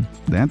evil,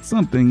 that's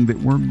something that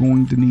we're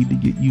going to need to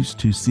get used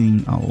to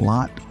seeing a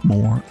lot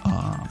more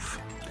of.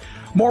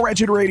 More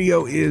Wretched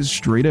Radio is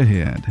straight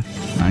ahead.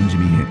 I'm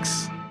Jimmy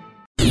Hicks.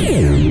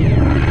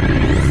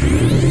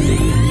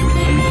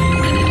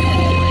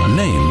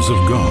 Names of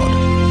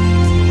God.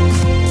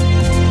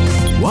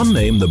 One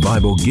name the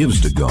Bible gives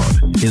to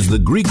God is the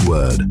Greek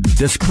word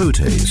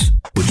despotes,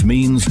 which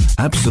means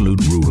absolute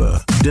ruler.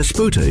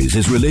 Despotes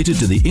is related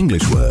to the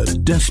English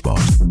word despot.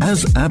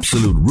 As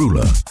absolute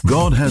ruler,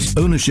 God has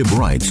ownership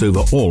rights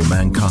over all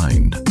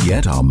mankind.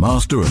 Yet our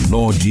Master and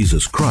Lord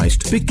Jesus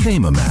Christ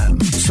became a man,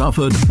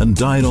 suffered and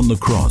died on the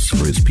cross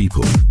for his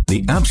people.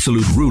 The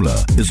absolute ruler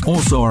is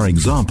also our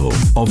example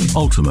of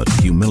ultimate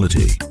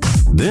humility.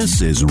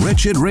 This is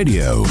Wretched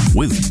Radio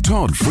with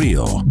Todd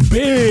Friel.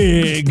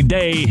 Big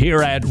day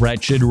here at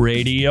Wretched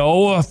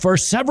Radio. For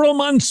several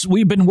months,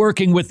 we've been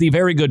working with the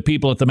very good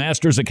people at the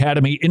Masters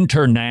Academy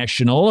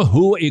International,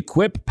 who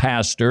equip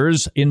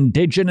pastors,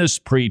 indigenous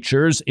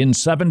preachers in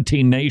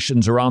 17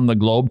 nations around the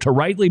globe to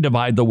rightly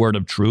divide the word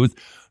of truth,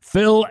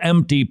 fill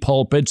empty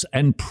pulpits,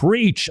 and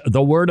preach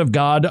the word of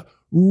God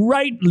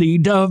rightly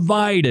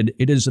divided.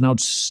 It is an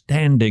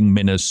outstanding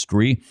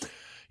ministry.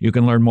 You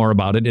can learn more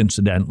about it,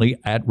 incidentally,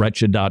 at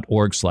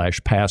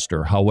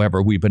wretched.org/pastor.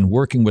 However, we've been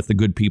working with the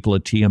good people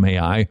at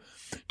TMAI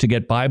to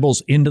get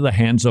Bibles into the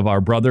hands of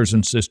our brothers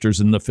and sisters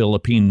in the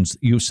Philippines.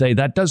 You say,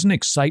 that doesn't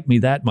excite me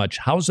that much.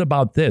 How's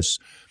about this?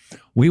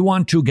 We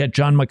want to get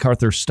John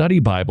MacArthur study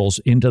Bibles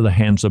into the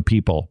hands of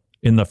people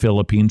in the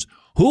Philippines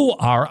who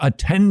are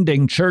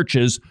attending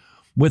churches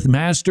with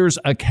Masters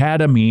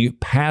Academy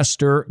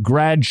pastor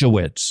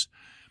graduates.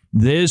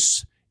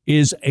 This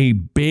is a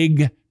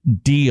big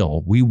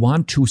deal. We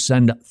want to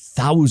send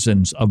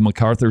thousands of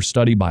MacArthur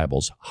study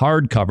Bibles,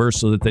 hardcover,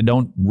 so that they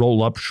don't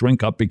roll up,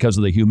 shrink up because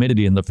of the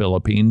humidity in the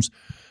Philippines,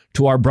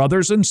 to our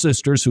brothers and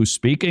sisters who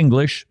speak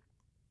English,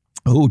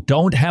 who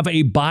don't have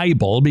a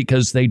Bible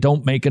because they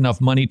don't make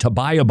enough money to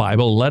buy a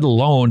Bible, let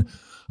alone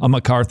a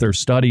MacArthur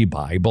study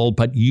Bible,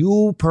 but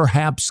you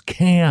perhaps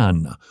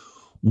can.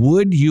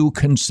 Would you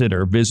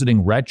consider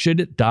visiting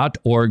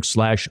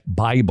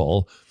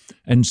wretched.org/Bible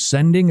and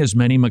sending as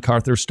many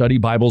MacArthur study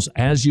Bibles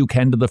as you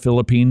can to the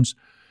Philippines?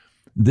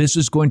 This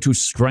is going to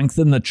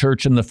strengthen the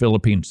church in the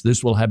Philippines.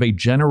 This will have a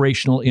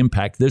generational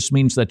impact. This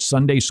means that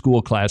Sunday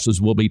school classes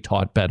will be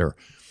taught better.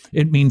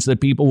 It means that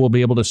people will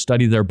be able to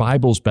study their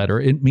Bibles better.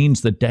 It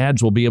means that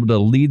dads will be able to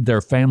lead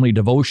their family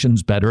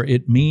devotions better.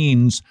 It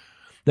means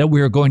that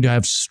we are going to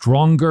have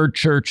stronger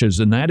churches,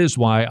 and that is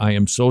why I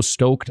am so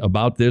stoked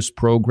about this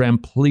program.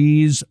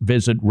 Please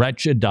visit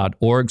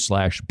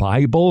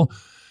wretched.org/Bible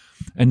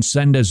and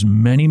send as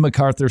many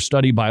MacArthur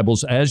study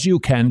Bibles as you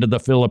can to the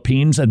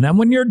Philippines. And then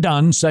when you're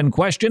done, send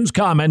questions,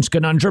 comments,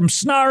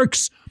 conundrums,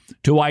 snarks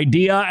to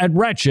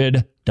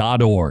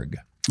idea@wretched.org.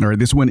 All right,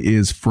 this one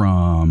is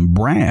from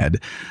Brad,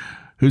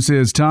 who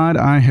says, Todd,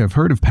 I have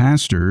heard of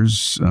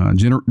pastors,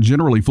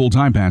 generally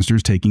full-time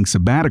pastors, taking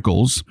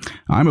sabbaticals.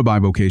 I'm a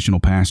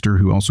bivocational pastor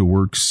who also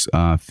works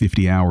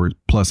 50 hours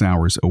plus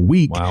hours a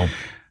week. Wow.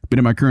 Been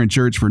in my current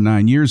church for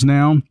 9 years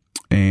now,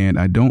 and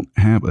I don't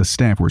have a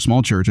staff. We're a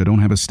small church. I don't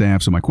have a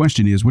staff. So my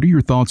question is, what are your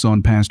thoughts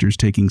on pastors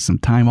taking some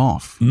time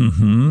off?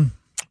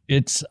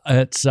 It's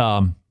a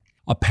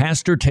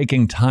pastor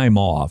taking time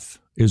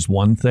off is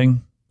one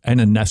thing, and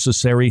a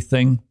necessary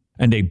thing,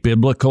 and a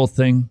biblical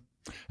thing,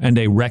 and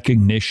a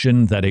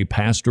recognition that a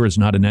pastor is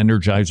not an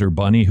Energizer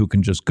bunny who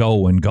can just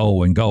go and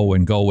go and go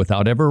and go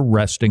without ever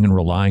resting and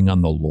relying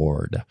on the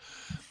Lord.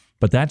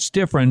 But that's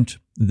different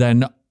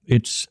than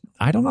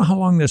I don't know how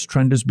long this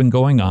trend has been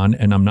going on,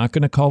 and I'm not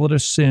going to call it a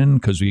sin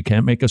because you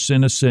can't make a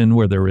sin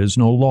where there is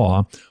no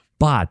law.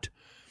 But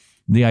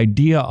the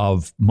idea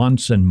of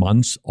months and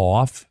months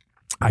off,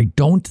 I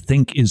don't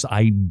think is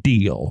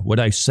ideal. Would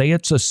I say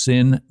it's a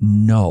sin?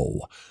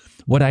 No.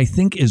 What I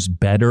think is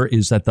better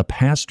is that the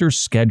pastor's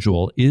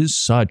schedule is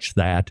such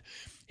that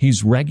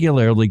he's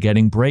regularly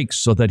getting breaks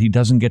so that he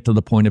doesn't get to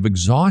the point of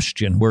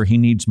exhaustion where he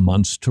needs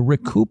months to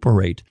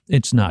recuperate.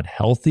 It's not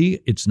healthy,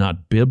 it's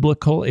not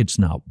biblical, it's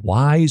not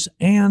wise,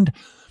 and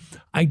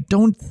I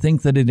don't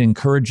think that it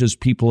encourages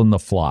people in the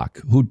flock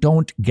who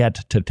don't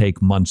get to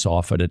take months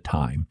off at a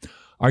time.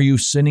 Are you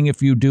sinning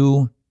if you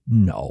do?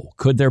 No.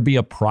 Could there be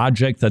a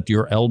project that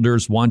your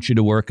elders want you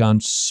to work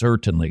on?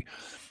 Certainly.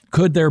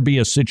 Could there be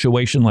a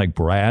situation like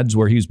Brad's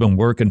where he's been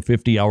working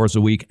 50 hours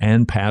a week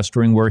and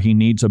pastoring where he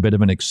needs a bit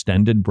of an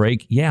extended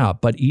break? Yeah,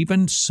 but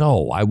even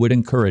so, I would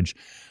encourage,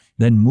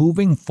 then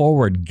moving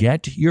forward,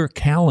 get your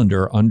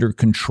calendar under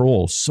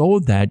control so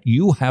that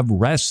you have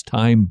rest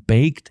time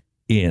baked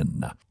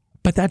in.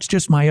 But that's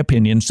just my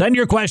opinion. Send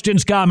your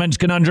questions, comments,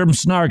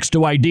 conundrums, snarks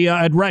to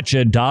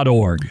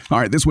idea@wretched.org. All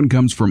right, this one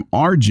comes from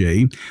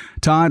RJ.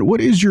 Todd,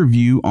 what is your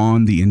view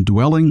on the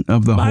indwelling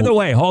of the By the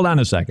way, hold on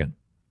a second.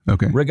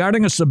 Okay.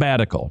 Regarding a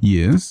sabbatical.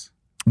 Yes.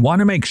 Want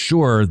to make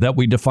sure that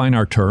we define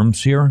our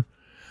terms here.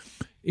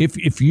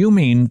 If you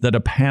mean that a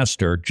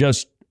pastor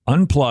just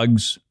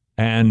unplugs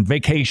and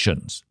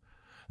vacations,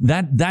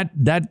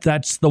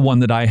 that's the one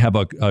that I have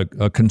a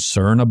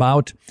concern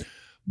about.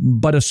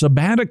 But a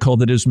sabbatical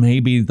that is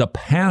maybe the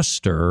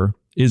pastor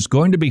is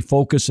going to be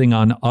focusing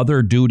on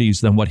other duties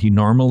than what he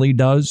normally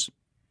does,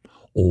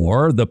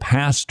 or the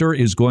pastor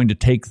is going to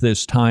take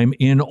this time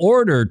in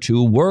order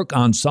to work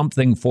on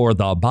something for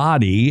the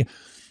body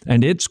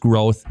and its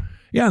growth,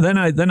 yeah, then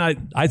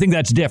I think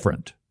that's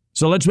different.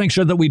 So let's make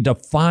sure that we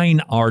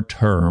define our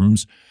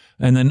terms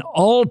and then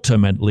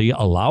ultimately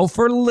allow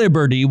for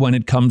liberty when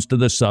it comes to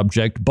the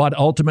subject, but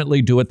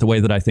ultimately do it the way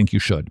that I think you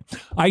should.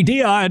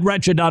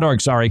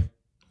 Idea@wretched.org, sorry.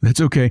 That's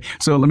okay.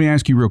 So let me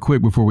ask you real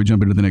quick before we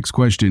jump into the next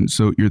question.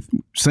 So you're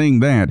saying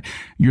that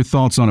your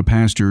thoughts on a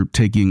pastor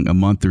taking a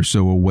month or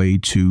so away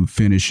to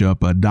finish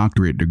up a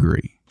doctorate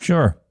degree?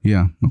 Sure.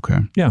 Yeah. Okay.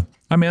 Yeah.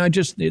 I mean,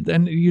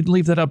 and you'd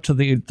leave that up to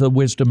the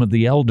wisdom of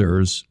the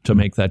elders to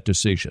make that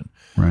decision.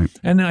 Right.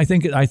 And I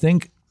think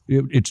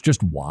it's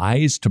just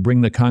wise to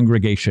bring the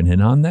congregation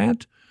in on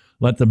that.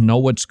 Let them know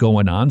what's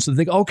going on. So they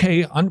think,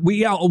 okay,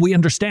 we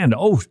understand.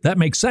 Oh, that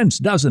makes sense,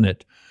 doesn't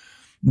it?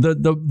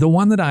 The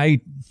one that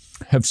I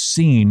have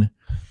seen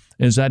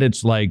is that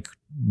it's like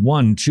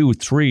 1, 2,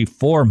 3,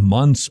 4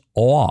 months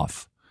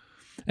off.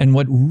 And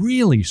what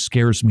really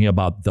scares me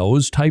about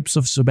those types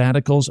of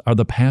sabbaticals are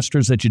the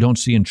pastors that you don't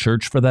see in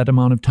church for that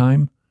amount of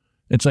time.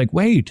 It's like,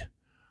 wait,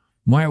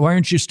 why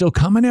aren't you still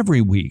coming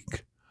every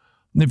week?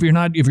 And if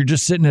you're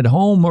just sitting at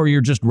home or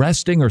you're just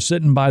resting or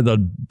sitting by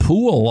the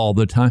pool all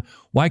the time,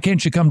 why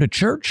can't you come to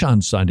church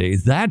on Sunday?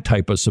 That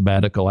type of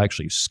sabbatical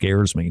actually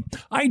scares me.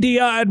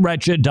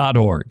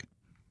 idea@wretched.org.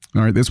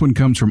 All right, this one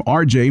comes from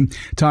RJ.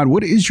 Todd,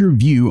 what is your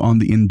view on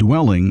the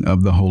indwelling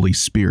of the Holy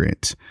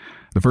Spirit?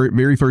 The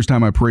very first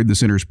time I prayed the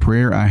sinner's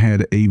prayer, I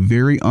had a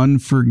very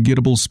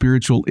unforgettable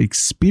spiritual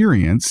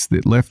experience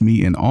that left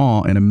me in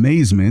awe and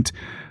amazement.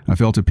 I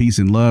felt a peace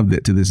and love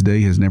that to this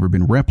day has never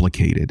been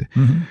replicated.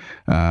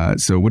 Mm-hmm.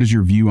 So what is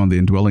your view on the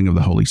indwelling of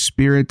the Holy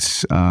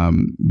Spirit?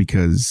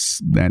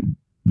 Because that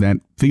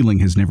feeling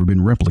has never been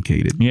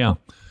replicated. Yeah.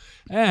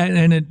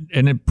 And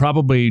it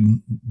probably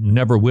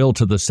never will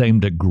to the same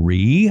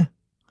degree,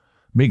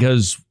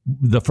 because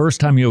the first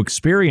time you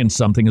experience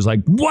something is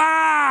like,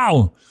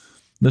 wow!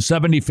 The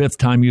 75th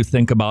time you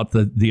think about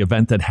the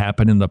event that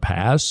happened in the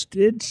past,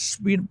 it's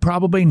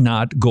probably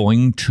not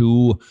going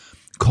to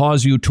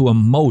cause you to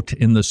emote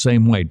in the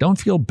same way. Don't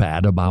feel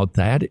bad about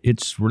that.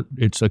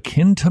 It's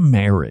akin to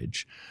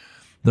marriage.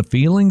 The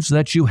feelings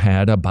that you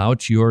had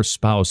about your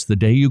spouse the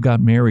day you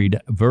got married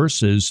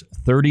versus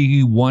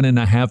 31 and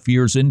a half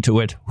years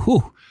into it,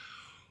 whew,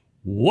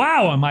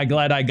 wow, am I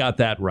glad I got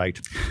that right.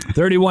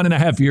 31 and a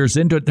half years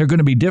into it, they're going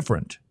to be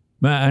different.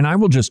 And I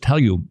will just tell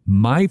you,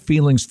 my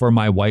feelings for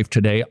my wife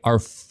today are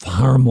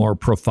far more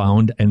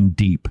profound and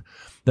deep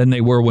than they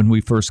were when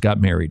we first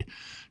got married.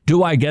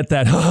 Do I get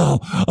that?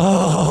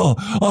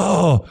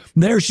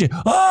 There she,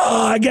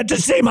 I get to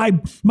see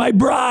my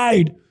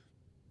bride.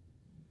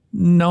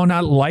 No,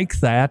 not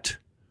like that.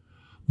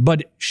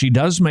 But she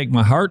does make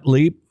my heart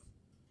leap.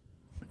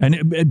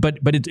 But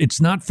it's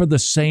not for the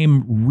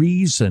same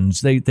reasons.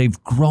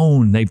 They've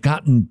grown. They've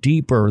gotten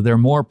deeper. They're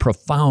more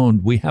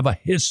profound. We have a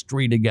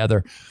history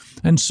together.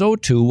 And so,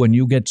 too, when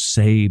you get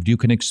saved, you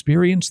can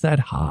experience that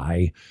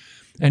high.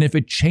 And if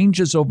it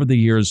changes over the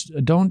years,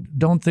 don't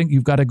think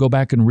you've got to go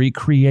back and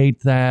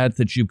recreate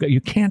that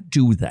you can't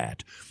do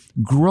that.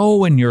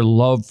 Grow in your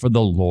love for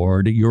the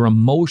Lord. Your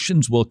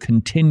emotions will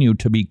continue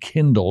to be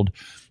kindled.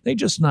 They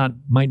just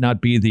might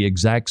not be the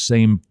exact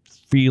same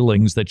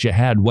feelings that you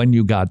had when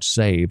you got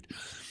saved.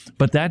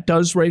 But that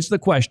does raise the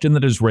question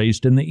that is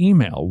raised in the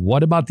email.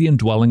 What about the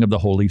indwelling of the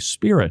Holy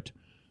Spirit?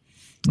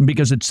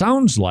 Because it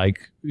sounds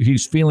like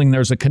he's feeling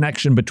there's a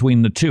connection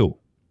between the two.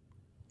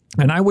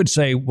 And I would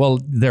say, well,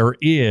 there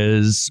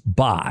is,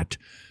 but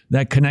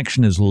that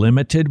connection is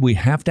limited. We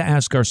have to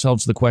ask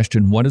ourselves the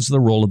question, what is the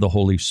role of the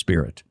Holy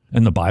Spirit?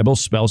 And the Bible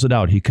spells it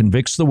out. He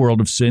convicts the world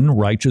of sin,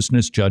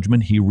 righteousness,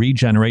 judgment. He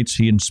regenerates.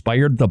 He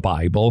inspired the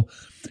Bible.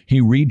 He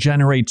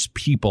regenerates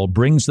people,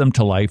 brings them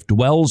to life,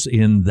 dwells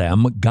in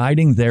them,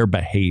 guiding their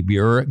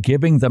behavior,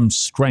 giving them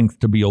strength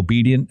to be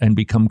obedient and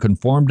become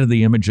conformed to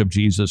the image of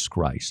Jesus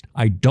Christ.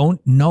 I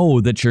don't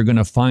know that you're going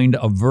to find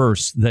a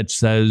verse that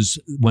says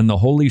when the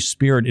Holy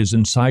Spirit is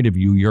inside of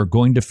you, you're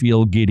going to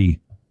feel giddy.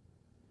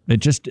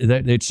 It's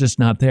just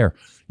not there.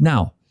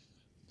 Now,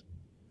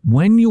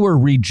 when you were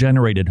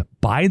regenerated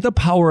by the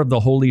power of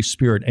the Holy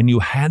Spirit and you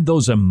had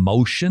those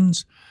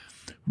emotions,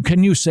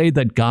 can you say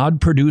that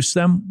God produced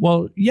them?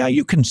 Well, yeah,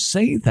 you can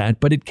say that,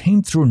 but it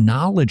came through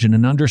knowledge and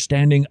an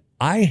understanding.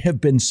 I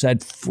have been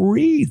set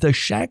free. The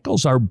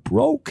shackles are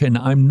broken.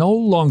 I'm no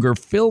longer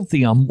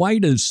filthy. I'm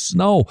white as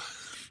snow.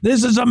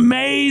 This is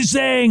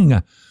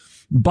amazing.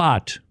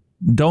 But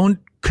don't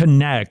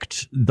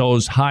connect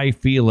those high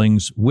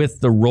feelings with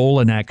the role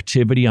and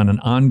activity on an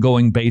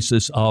ongoing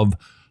basis of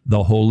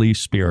the Holy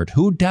Spirit,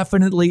 who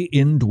definitely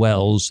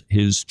indwells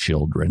his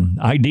children.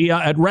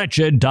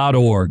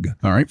 idea@wretched.org.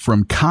 All right,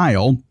 from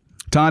Kyle.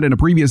 Todd, in a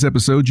previous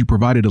episode, you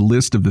provided a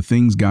list of the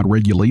things God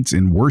regulates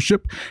in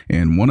worship,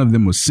 and one of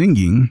them was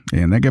singing,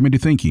 and that got me to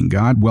thinking,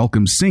 God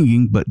welcomes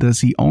singing, but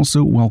does he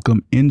also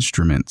welcome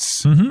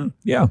instruments? Mm-hmm.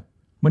 Yeah.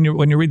 When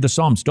you read the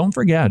Psalms, don't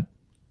forget,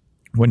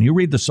 when you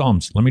read the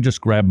Psalms, let me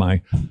just grab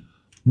my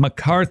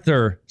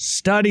MacArthur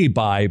Study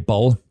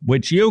Bible,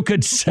 which you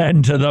could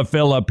send to the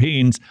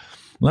Philippines.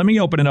 Let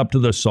me open it up to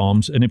the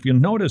Psalms. And if you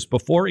notice,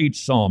 before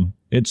each Psalm,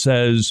 it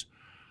says,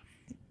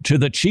 to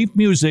the chief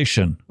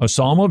musician, a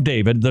Psalm of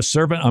David, the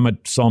servant, I'm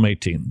at Psalm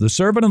 18, the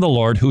servant of the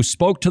Lord who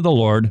spoke to the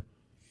Lord,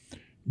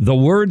 the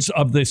words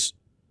of this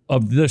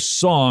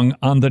song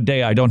on the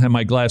day, I don't have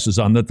my glasses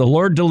on, that the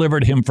Lord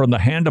delivered him from the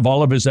hand of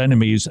all of his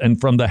enemies and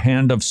from the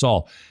hand of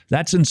Saul.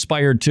 That's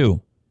inspired too.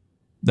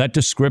 That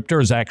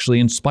descriptor is actually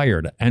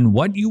inspired. And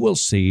what you will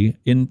see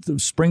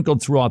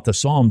sprinkled throughout the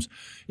Psalms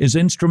is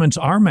instruments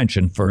are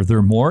mentioned.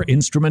 Furthermore,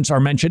 instruments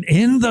are mentioned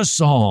in the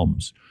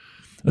Psalms,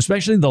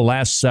 especially the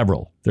last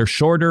several. They're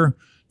shorter.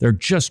 They're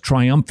just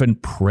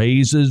triumphant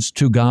praises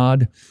to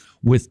God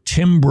with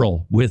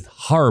timbrel, with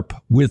harp,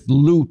 with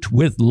lute,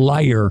 with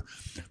lyre.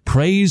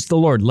 Praise the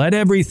Lord. Let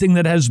everything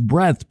that has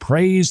breath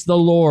praise the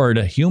Lord.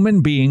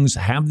 Human beings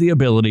have the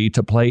ability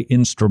to play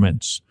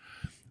instruments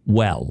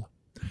well.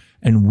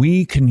 And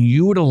we can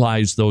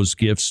utilize those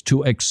gifts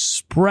to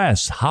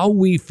express how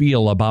we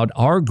feel about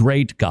our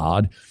great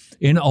God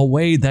in a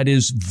way that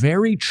is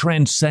very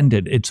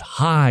transcendent. It's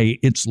high,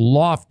 it's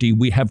lofty.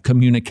 We have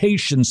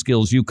communication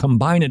skills. You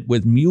combine it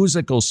with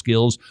musical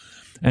skills,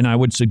 and I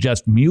would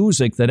suggest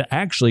music that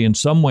actually in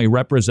some way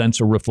represents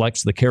or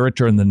reflects the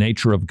character and the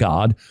nature of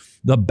God,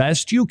 the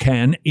best you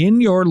can in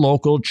your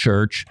local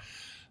church.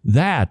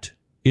 That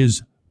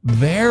is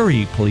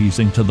very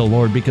pleasing to the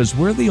Lord because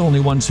we're the only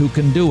ones who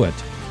can do it.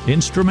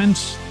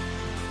 Instruments,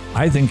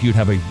 I think you'd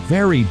have a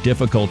very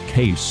difficult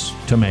case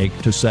to make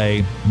to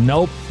say,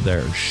 nope,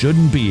 there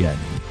shouldn't be any.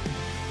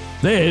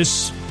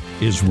 This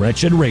is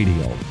Wretched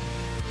Radio.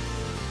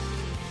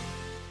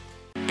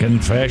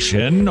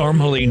 Confession,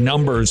 normally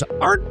numbers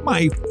aren't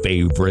my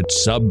favorite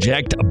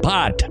subject,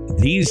 but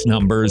these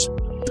numbers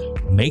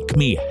make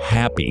me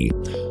happy.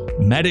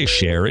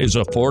 Medi-Share is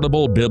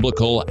affordable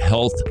biblical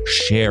health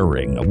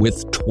sharing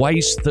with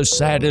twice the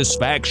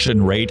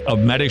satisfaction rate of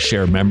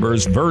Medi-Share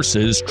members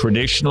versus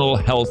traditional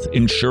health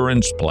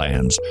insurance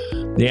plans.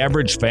 The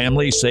average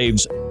family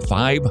saves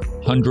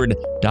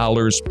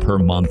 $500 per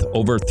month.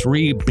 Over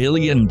 $3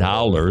 billion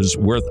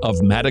worth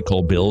of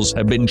medical bills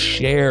have been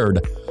shared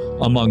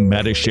among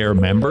Medi-Share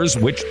members,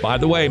 which, by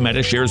the way,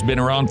 Medi-Share's been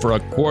around for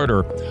a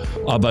quarter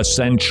of a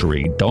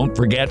century. Don't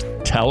forget,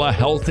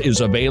 telehealth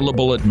is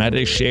available at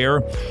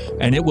Medi-Share,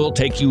 and it will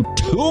take you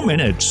 2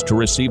 minutes to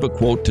receive a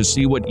quote to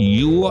see what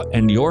you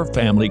and your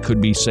family could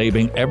be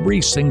saving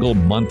every single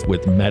month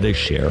with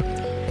Medi-Share.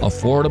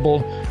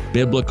 Affordable,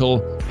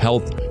 biblical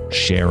health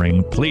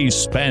sharing. Please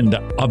spend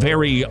a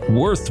very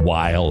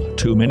worthwhile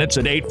 2 minutes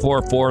at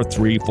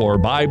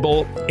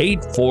 844-34-BIBLE,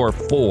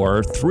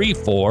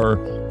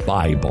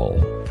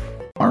 844-34-BIBLE.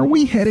 Are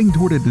we heading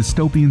toward a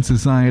dystopian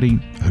society?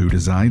 Who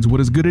decides what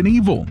is good and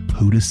evil?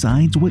 Who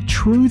decides what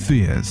truth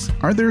is?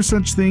 Are there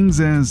such things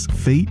as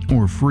fate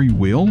or free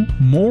will?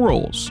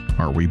 Morals.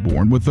 Are we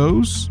born with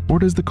those? Or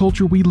does the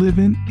culture we live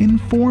in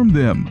inform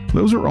them?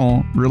 Those are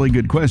all really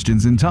good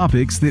questions and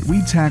topics that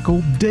we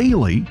tackle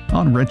daily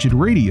on Wretched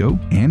Radio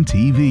and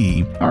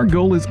TV. Our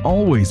goal has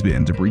always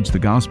been to preach the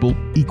gospel,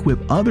 equip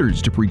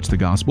others to preach the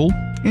gospel,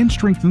 and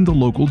strengthen the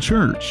local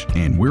church.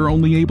 And we're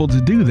only able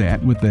to do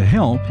that with the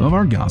help of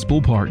our gospel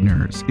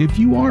partners. If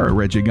you are a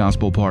Wretched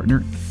Gospel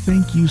partner,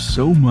 thank you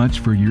so much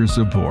for your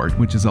support,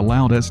 which has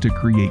allowed us to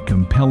create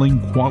compelling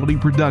quality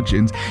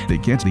productions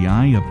that catch the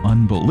eye of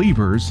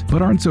unbelievers,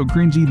 but aren't so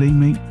cringy they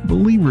make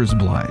believers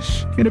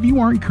blush. And if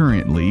you aren't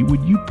currently,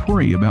 would you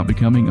pray about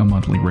becoming a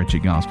monthly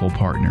Wretched Gospel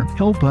partner?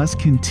 Help us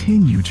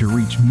continue to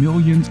reach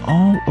millions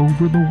all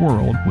over the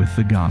world with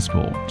the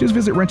gospel. Just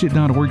visit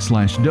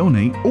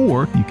wretched.org/donate,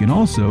 or you can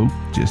also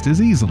just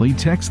as easily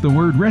text the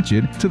word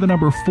wretched to the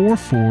number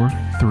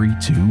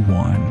 44321.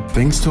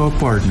 Thanks to our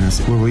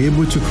partners, we were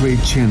able to create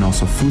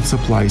channels of food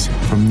supplies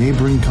from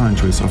neighboring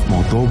countries of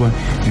Moldova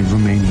and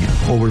Romania.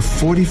 Over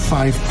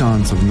 45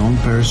 tons of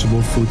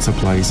non-perishable food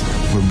supplies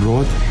were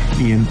brought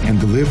in and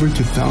delivered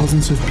to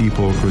thousands of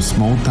people across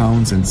small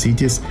towns and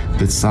cities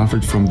that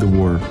suffered from the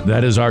war.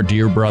 That is our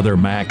dear brother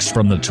Max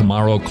from the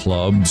Tomorrow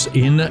Clubs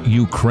in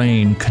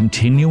Ukraine,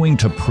 continuing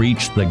to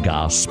preach the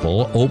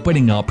gospel,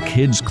 opening up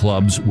kids'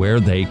 clubs where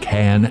they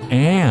can,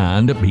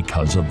 and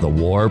because of the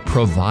war,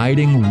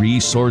 providing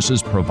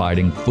resources,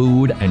 providing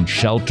food and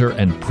shelter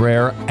and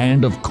prayer,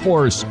 and of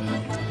course,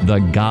 the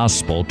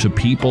gospel to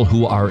people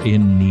who are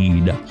in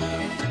need.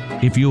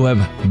 If you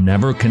have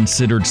never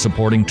considered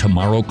supporting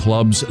Tomorrow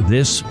Clubs,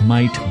 this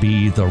might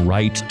be the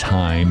right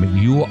time.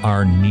 You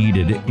are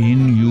needed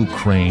in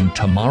Ukraine.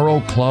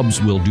 Tomorrow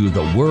Clubs will do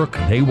the work.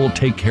 They will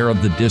take care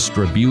of the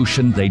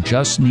distribution. They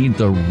just need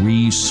the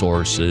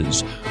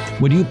resources.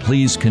 Would you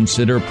please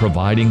consider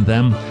providing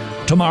them?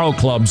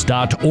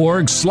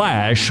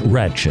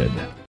 tomorrowclubs.org/wretched.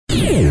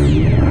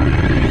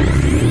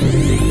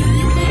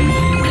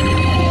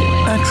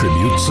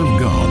 Attributes of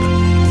God.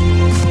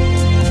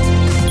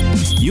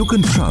 You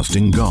can trust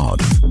in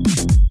God.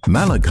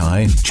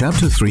 Malachi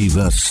chapter 3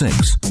 verse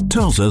 6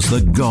 tells us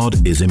that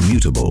God is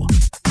immutable.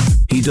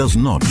 He does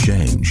not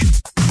change.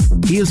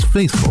 He is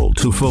faithful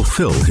to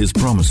fulfill his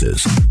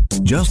promises,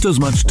 just as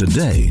much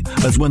today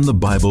as when the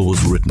Bible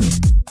was written.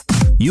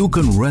 You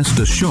can rest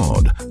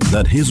assured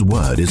that his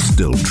word is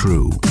still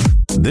true.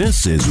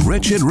 This is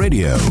Wretched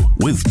Radio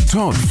with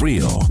Todd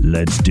Friel.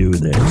 Let's do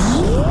this.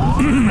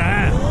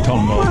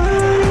 Tombo.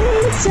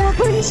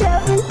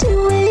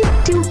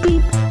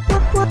 1-877-282-BEEP.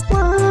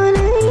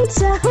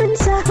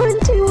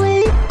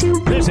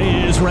 1-877-282-BEEP. This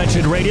is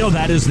Wretched Radio.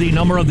 That is the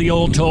number of the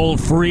old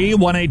toll-free,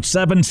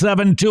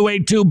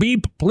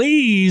 1-877-282-BEEP.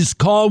 Please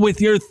call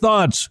with your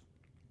thoughts.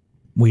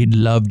 We'd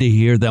love to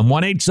hear them.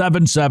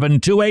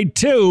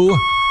 1-877-282.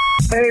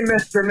 Hey,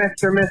 Mr.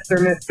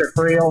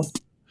 Friel.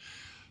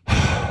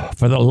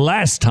 For the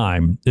last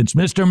time, it's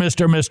Mr.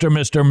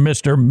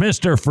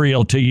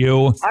 Friel to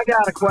you. I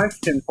got a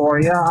question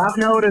for you. I've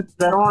noticed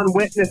that on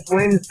Witness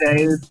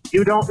Wednesdays,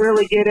 you don't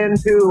really get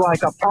into,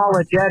 like,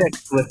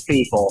 apologetics with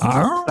people.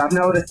 I've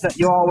noticed that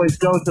you always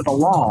go to the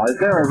law. Is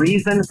there a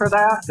reason for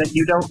that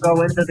you don't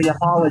go into the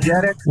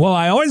apologetics? Well,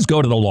 I always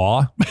go to the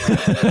law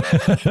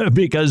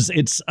because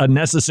it's a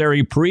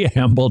necessary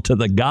preamble to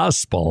the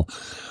gospel.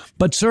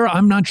 But, sir,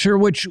 I'm not sure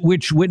which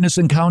witness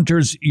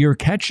encounters you're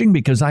catching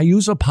because I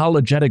use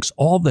apologetics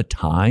all the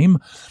time.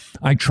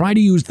 I try to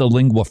use the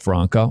lingua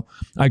franca.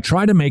 I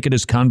try to make it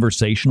as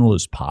conversational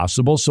as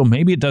possible, so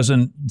maybe it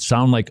doesn't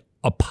sound like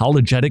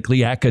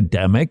apologetically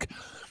academic,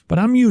 but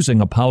I'm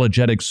using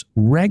apologetics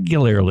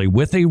regularly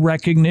with a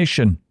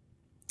recognition.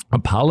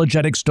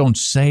 Apologetics don't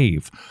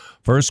save.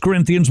 1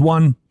 Corinthians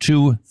 1,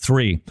 2,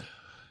 3.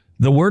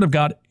 The word of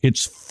God,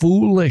 it's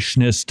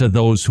foolishness to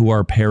those who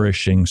are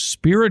perishing.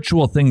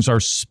 Spiritual things are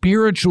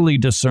spiritually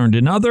discerned.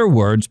 In other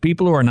words,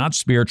 people who are not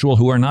spiritual,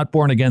 who are not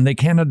born again, they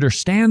can't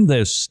understand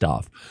this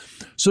stuff.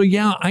 So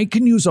yeah, I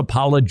can use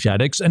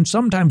apologetics, and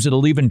sometimes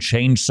it'll even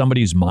change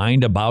somebody's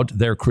mind about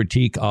their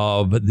critique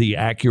of the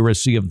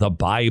accuracy of the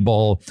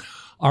Bible,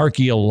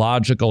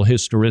 archaeological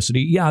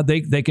historicity. Yeah,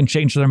 they can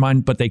change their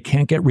mind, but they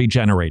can't get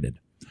regenerated.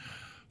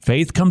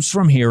 Faith comes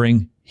from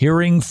hearing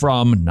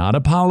from, not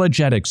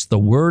apologetics, the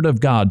Word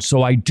of God.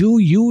 So I do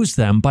use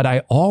them, but I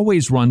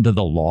always run to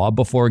the law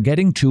before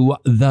getting to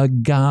the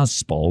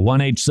gospel.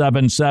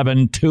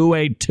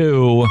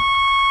 1-877-282.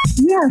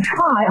 Yes,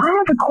 hi. I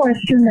have a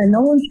question that no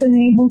one's been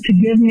able to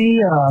give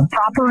me a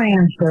proper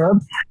answer.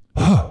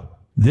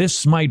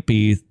 This might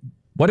be,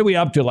 what are we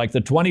up to, like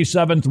the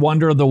 27th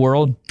wonder of the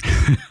world?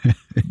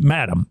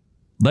 Madam,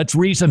 let's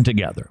reason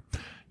together.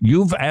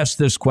 You've asked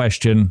this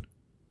question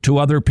to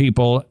other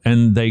people,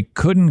 and they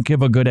couldn't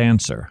give a good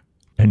answer.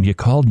 And you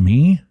called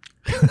me?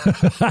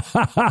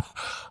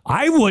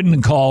 I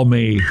wouldn't call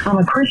me. I'm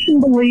a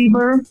Christian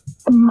believer.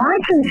 My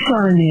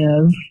concern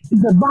is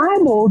the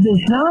Bible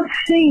does not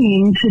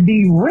seem to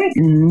be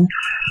written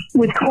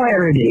with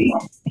clarity.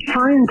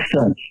 For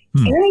instance,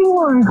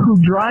 anyone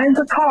who drives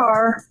a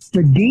car,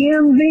 the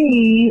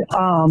DMV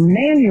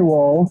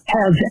manual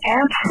has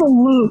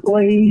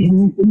absolutely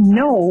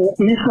no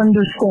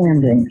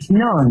misunderstandings.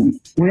 None.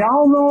 We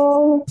all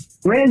know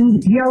red,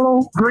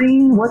 yellow,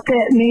 green, what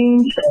that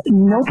means,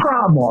 no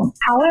problem.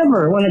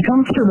 However, when it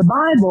comes to the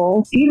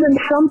Bible, even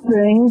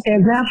something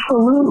as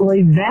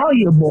absolutely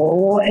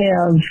valuable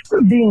as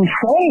being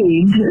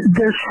saved,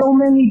 there's so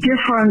many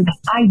different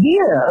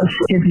ideas.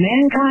 If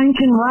mankind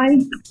can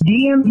write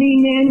DMV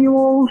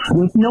manuals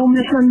with no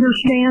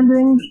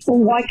misunderstandings,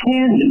 why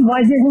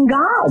didn't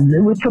God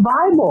with the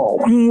Bible?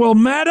 Well,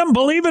 madam,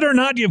 believe it or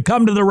not, you've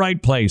come to the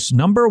right place.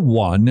 Number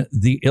one,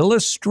 the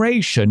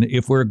illustration,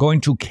 if we're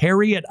going to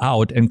carry it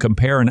out and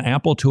compare an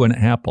apple to an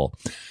apple,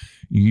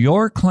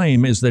 your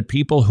claim is that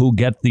people who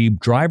get the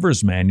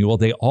driver's manual,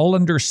 they all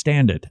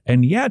understand it.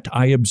 And yet,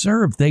 I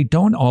observe they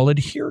don't all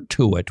adhere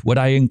to it. Would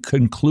I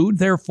conclude,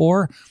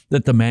 therefore,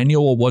 that the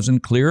manual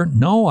wasn't clear?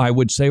 No, I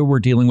would say we're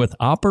dealing with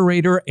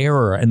operator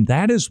error. And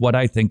that is what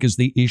I think is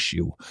the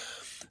issue.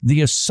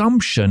 The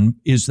assumption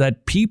is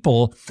that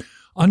people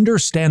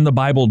understand the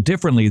Bible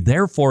differently,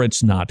 therefore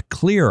it's not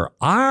clear.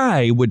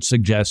 I would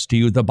suggest to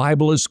you the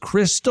Bible is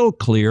crystal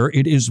clear.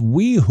 It is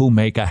we who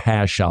make a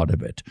hash out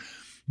of it.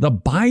 The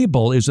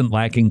Bible isn't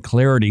lacking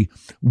clarity.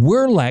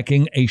 We're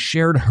lacking a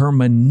shared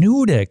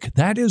hermeneutic.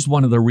 That is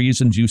one of the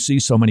reasons you see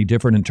so many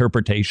different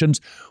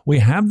interpretations. We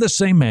have the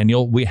same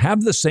manual. We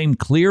have the same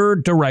clear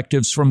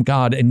directives from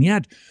God, and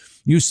yet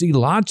you see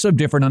lots of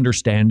different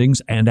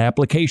understandings and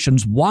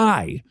applications.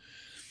 Why?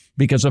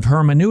 Because of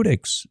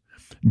hermeneutics.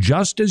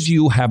 Just as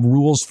you have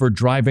rules for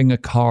driving a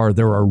car,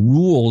 there are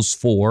rules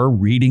for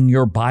reading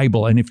your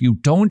Bible. And if you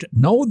don't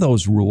know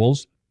those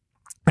rules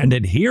and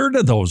adhere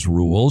to those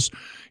rules,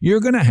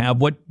 you're going to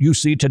have what you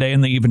see today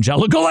in the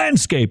evangelical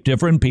landscape,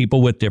 different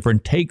people with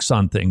different takes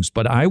on things.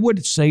 But I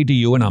would say to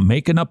you, and I'm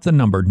making up the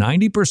number,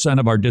 90%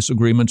 of our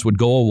disagreements would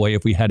go away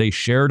if we had a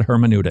shared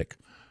hermeneutic.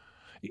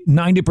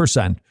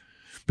 90%.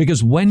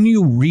 Because when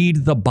you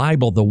read the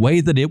Bible the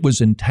way that it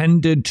was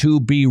intended to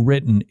be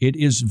written, it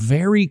is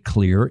very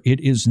clear. It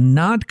is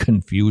not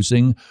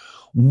confusing.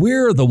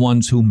 We're the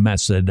ones who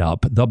mess it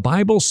up. The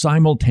Bible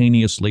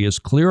simultaneously is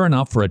clear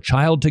enough for a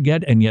child to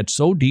get, and yet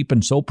so deep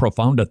and so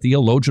profound a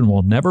theologian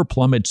will never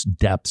plumb its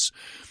depths.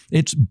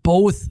 It's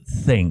both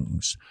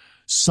things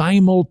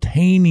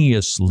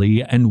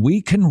simultaneously, and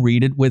we can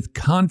read it with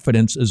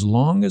confidence as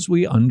long as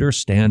we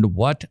understand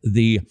what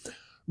the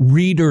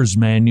reader's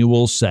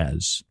manual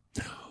says.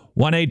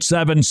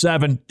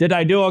 1-877. Did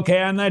I do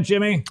okay on that,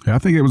 Jimmy? I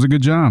think it was a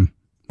good job.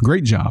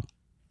 Great job.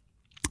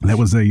 That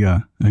was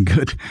a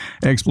good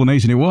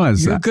explanation. It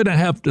was. You're going to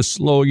have to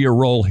slow your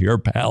roll here,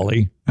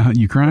 Pally.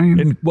 You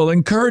crying? Well,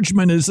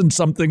 encouragement isn't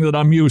something that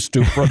I'm used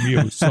to from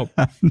you. So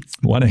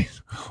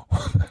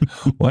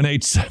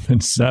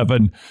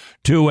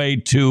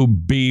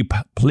 1-877-282-BEEP.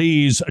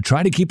 Please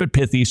try to keep it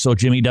pithy so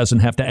Jimmy doesn't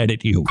have to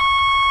edit you.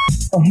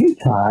 Oh, hey,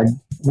 Todd.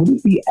 Would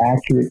it be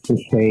accurate to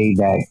say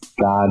that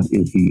God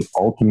is the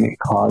ultimate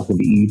cause of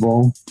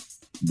evil,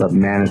 but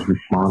man is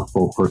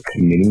responsible for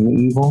committing the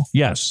evil?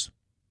 Yes.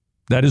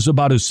 That is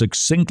about as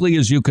succinctly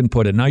as you can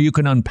put it. Now, you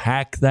can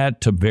unpack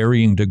that to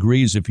varying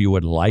degrees if you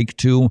would like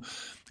to.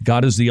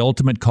 God is the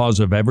ultimate cause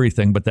of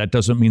everything, but that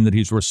doesn't mean that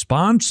he's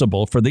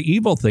responsible for the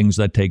evil things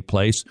that take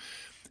place.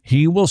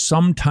 He will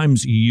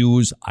sometimes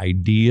use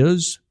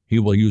ideas. He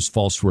will use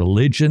false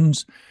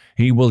religions.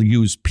 He will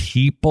use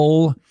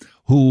people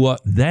who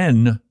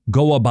then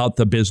go about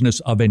the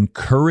business of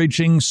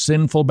encouraging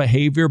sinful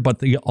behavior, but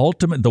the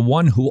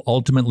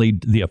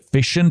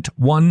efficient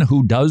one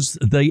who does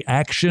the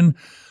action,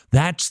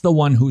 that's the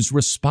one who's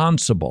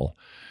responsible.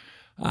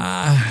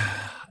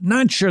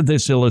 Not sure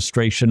this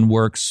illustration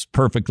works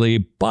perfectly,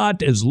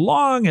 but as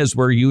long as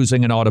we're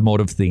using an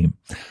automotive theme,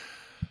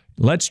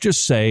 let's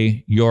just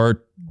say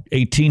your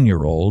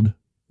 18-year-old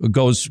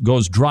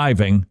goes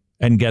driving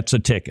and gets a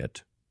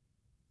ticket.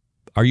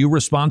 Are you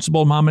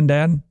responsible, Mom and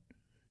Dad?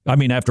 I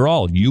mean, after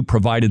all, you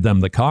provided them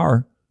the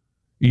car.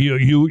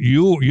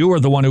 You were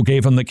the one who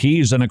gave them the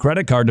keys and a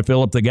credit card to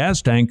fill up the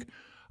gas tank.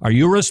 Are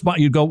you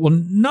responsible? You go, well,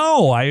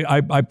 no,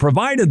 I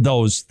provided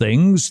those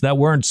things that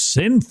weren't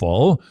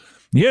sinful.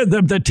 Yeah,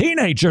 the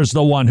teenager's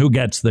the one who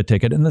gets the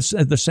ticket. And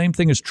the same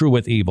thing is true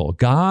with evil.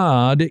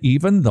 God,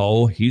 even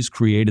though he's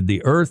created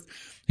the earth,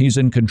 he's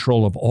in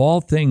control of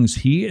all things,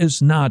 he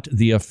is not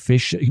the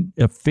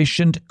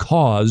efficient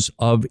cause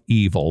of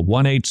evil.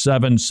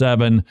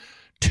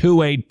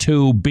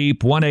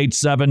 1-877-282-BEEP,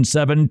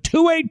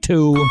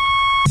 1-877-282.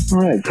 All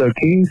right, so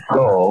King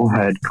Saul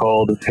had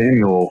called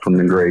Samuel from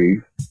the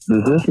grave.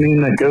 Does this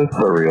mean that ghosts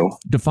are real?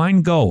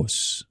 Define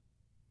ghosts.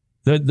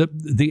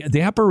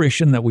 The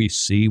apparition that we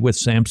see with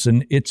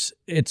Samson, it's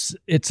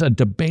a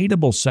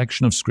debatable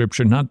section of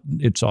Scripture, not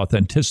its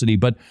authenticity,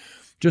 but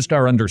just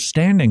our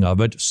understanding of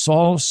it.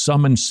 Saul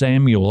summoned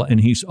Samuel, and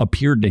he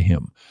appeared to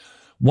him.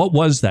 What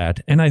was that?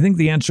 And I think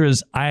the answer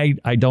is I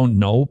don't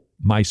know.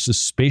 My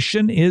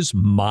suspicion is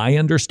my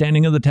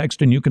understanding of the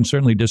text, and you can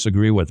certainly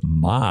disagree with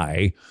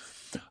my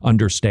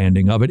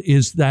understanding of it,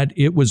 is that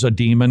it was a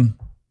demon.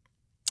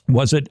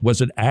 Was it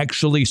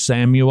actually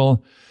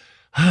Samuel?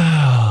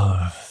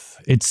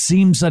 It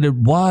seems that it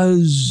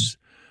was,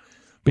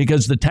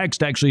 because the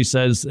text actually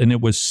says, and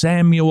it was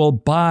Samuel,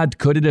 but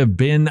could it have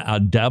been a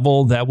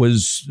devil that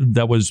was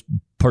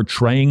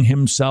portraying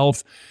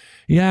himself?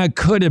 Yeah, it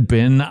could have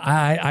been.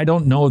 I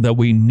don't know that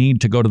we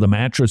need to go to the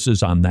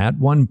mattresses on that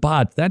one,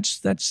 but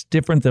that's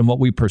different than what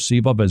we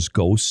perceive of as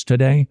ghosts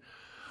today.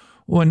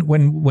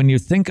 When you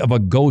think of a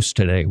ghost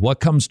today, what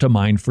comes to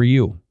mind for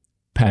you?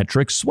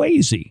 Patrick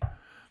Swayze.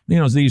 You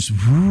know, these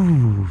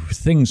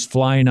things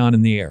flying on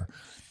in the air.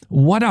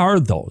 What are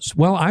those?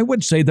 Well, I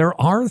would say there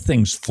are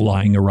things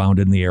flying around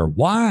in the air.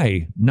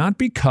 Why? Not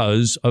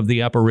because of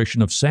the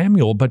apparition of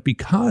Samuel, but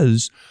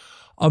because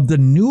of the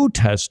New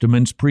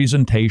Testament's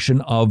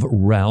presentation of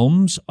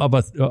realms,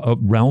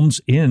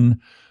 realms in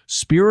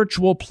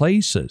spiritual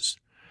places,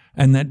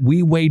 and that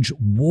we wage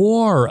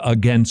war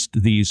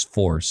against these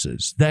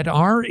forces that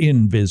are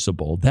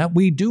invisible, that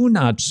we do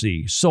not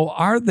see. So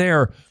are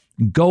there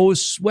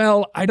ghosts?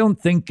 Well, I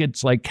don't think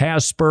it's like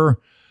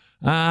Casper.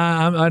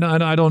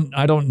 I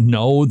don't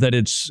know that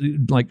it's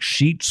like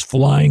sheets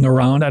flying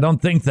around. I don't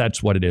think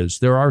that's what it is.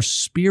 There are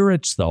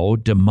spirits, though,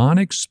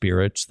 demonic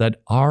spirits that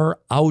are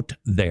out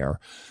there.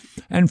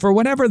 And for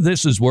whatever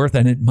this is worth,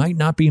 and it might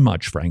not be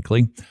much,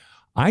 frankly,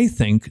 I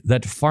think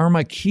that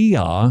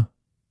pharmakia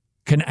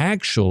can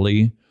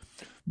actually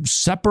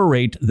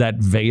separate that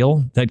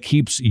veil that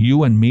keeps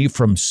you and me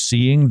from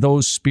seeing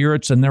those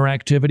spirits and their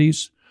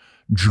activities.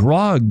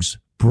 Drugs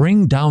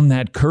bring down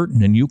that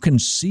curtain and you can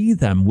see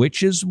them,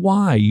 which is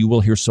why you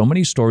will hear so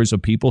many stories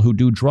of people who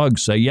do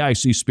drugs say, yeah, I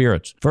see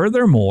spirits.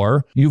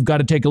 Furthermore, you've got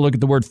to take a look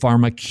at the word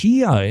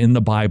pharmakia in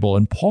the Bible,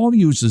 and Paul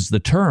uses the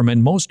term,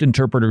 and most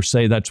interpreters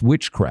say that's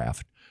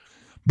witchcraft.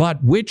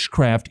 But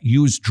witchcraft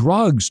used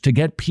drugs to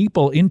get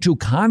people into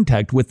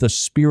contact with the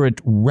spirit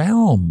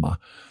realm.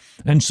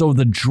 And so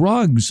the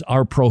drugs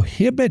are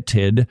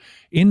prohibited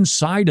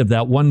inside of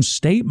that one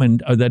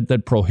statement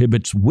that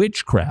prohibits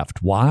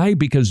witchcraft. Why?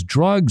 Because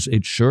drugs,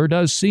 it sure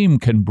does seem,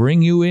 can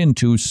bring you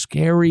into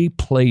scary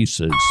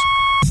places.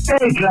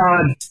 Hey,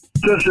 John.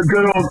 Just a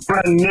good old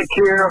friend, Nick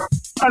here.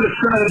 I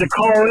decided to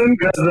call in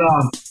because,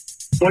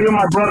 you're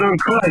my brother in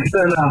Christ,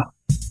 and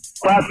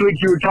last week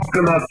you were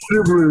talking about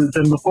Subarus,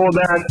 and before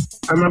that,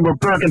 I remember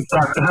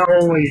Birkenstocks and how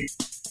only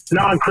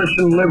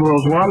non-Christian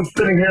liberals. Well, I'm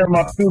sitting here in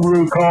my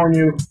Subaru calling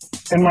you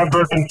in my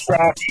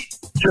Birkenstocks.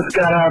 Just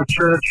got out of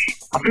church.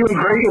 I'm feeling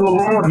great in the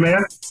Lord,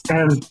 man,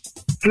 and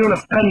feeling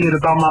offended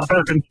about my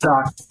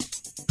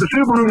Birkenstocks. The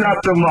Subaru,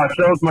 not so much.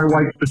 That was my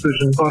wife's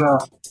decision,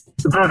 but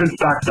the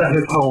Birkenstocks, that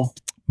hits home.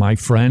 My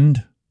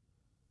friend,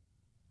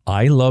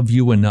 I love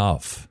you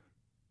enough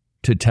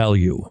to tell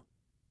you,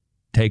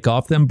 take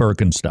off them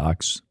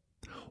Birkenstocks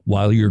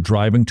while you're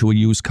driving to a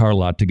used car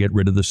lot to get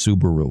rid of the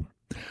Subaru.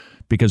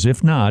 Because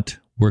if not,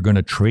 we're going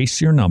to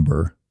trace your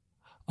number.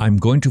 I'm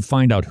going to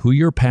find out who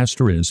your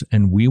pastor is,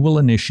 and we will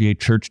initiate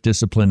church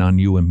discipline on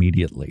you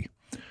immediately.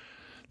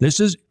 This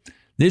is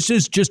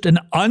just an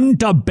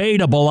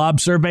undebatable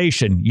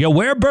observation. You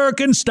wear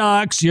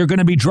Birkenstocks, you're going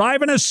to be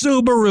driving a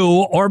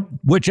Subaru, or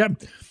whichever.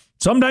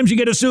 Sometimes you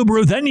get a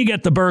Subaru, then you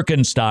get the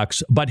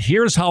Birkenstocks. But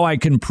here's how I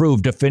can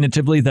prove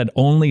definitively that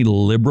only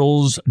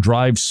liberals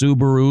drive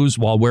Subarus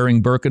while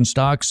wearing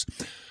Birkenstocks.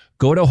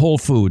 Go to Whole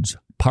Foods,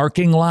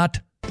 parking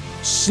lot,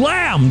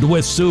 slammed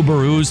with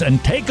Subarus,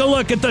 and take a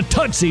look at the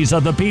tootsies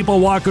of the people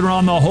walking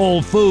around the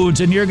Whole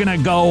Foods, and you're going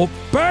to go,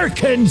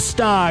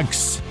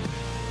 Birkenstocks!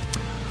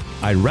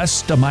 I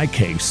rest my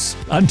case.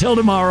 Until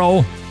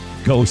tomorrow,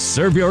 go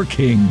serve your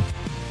king.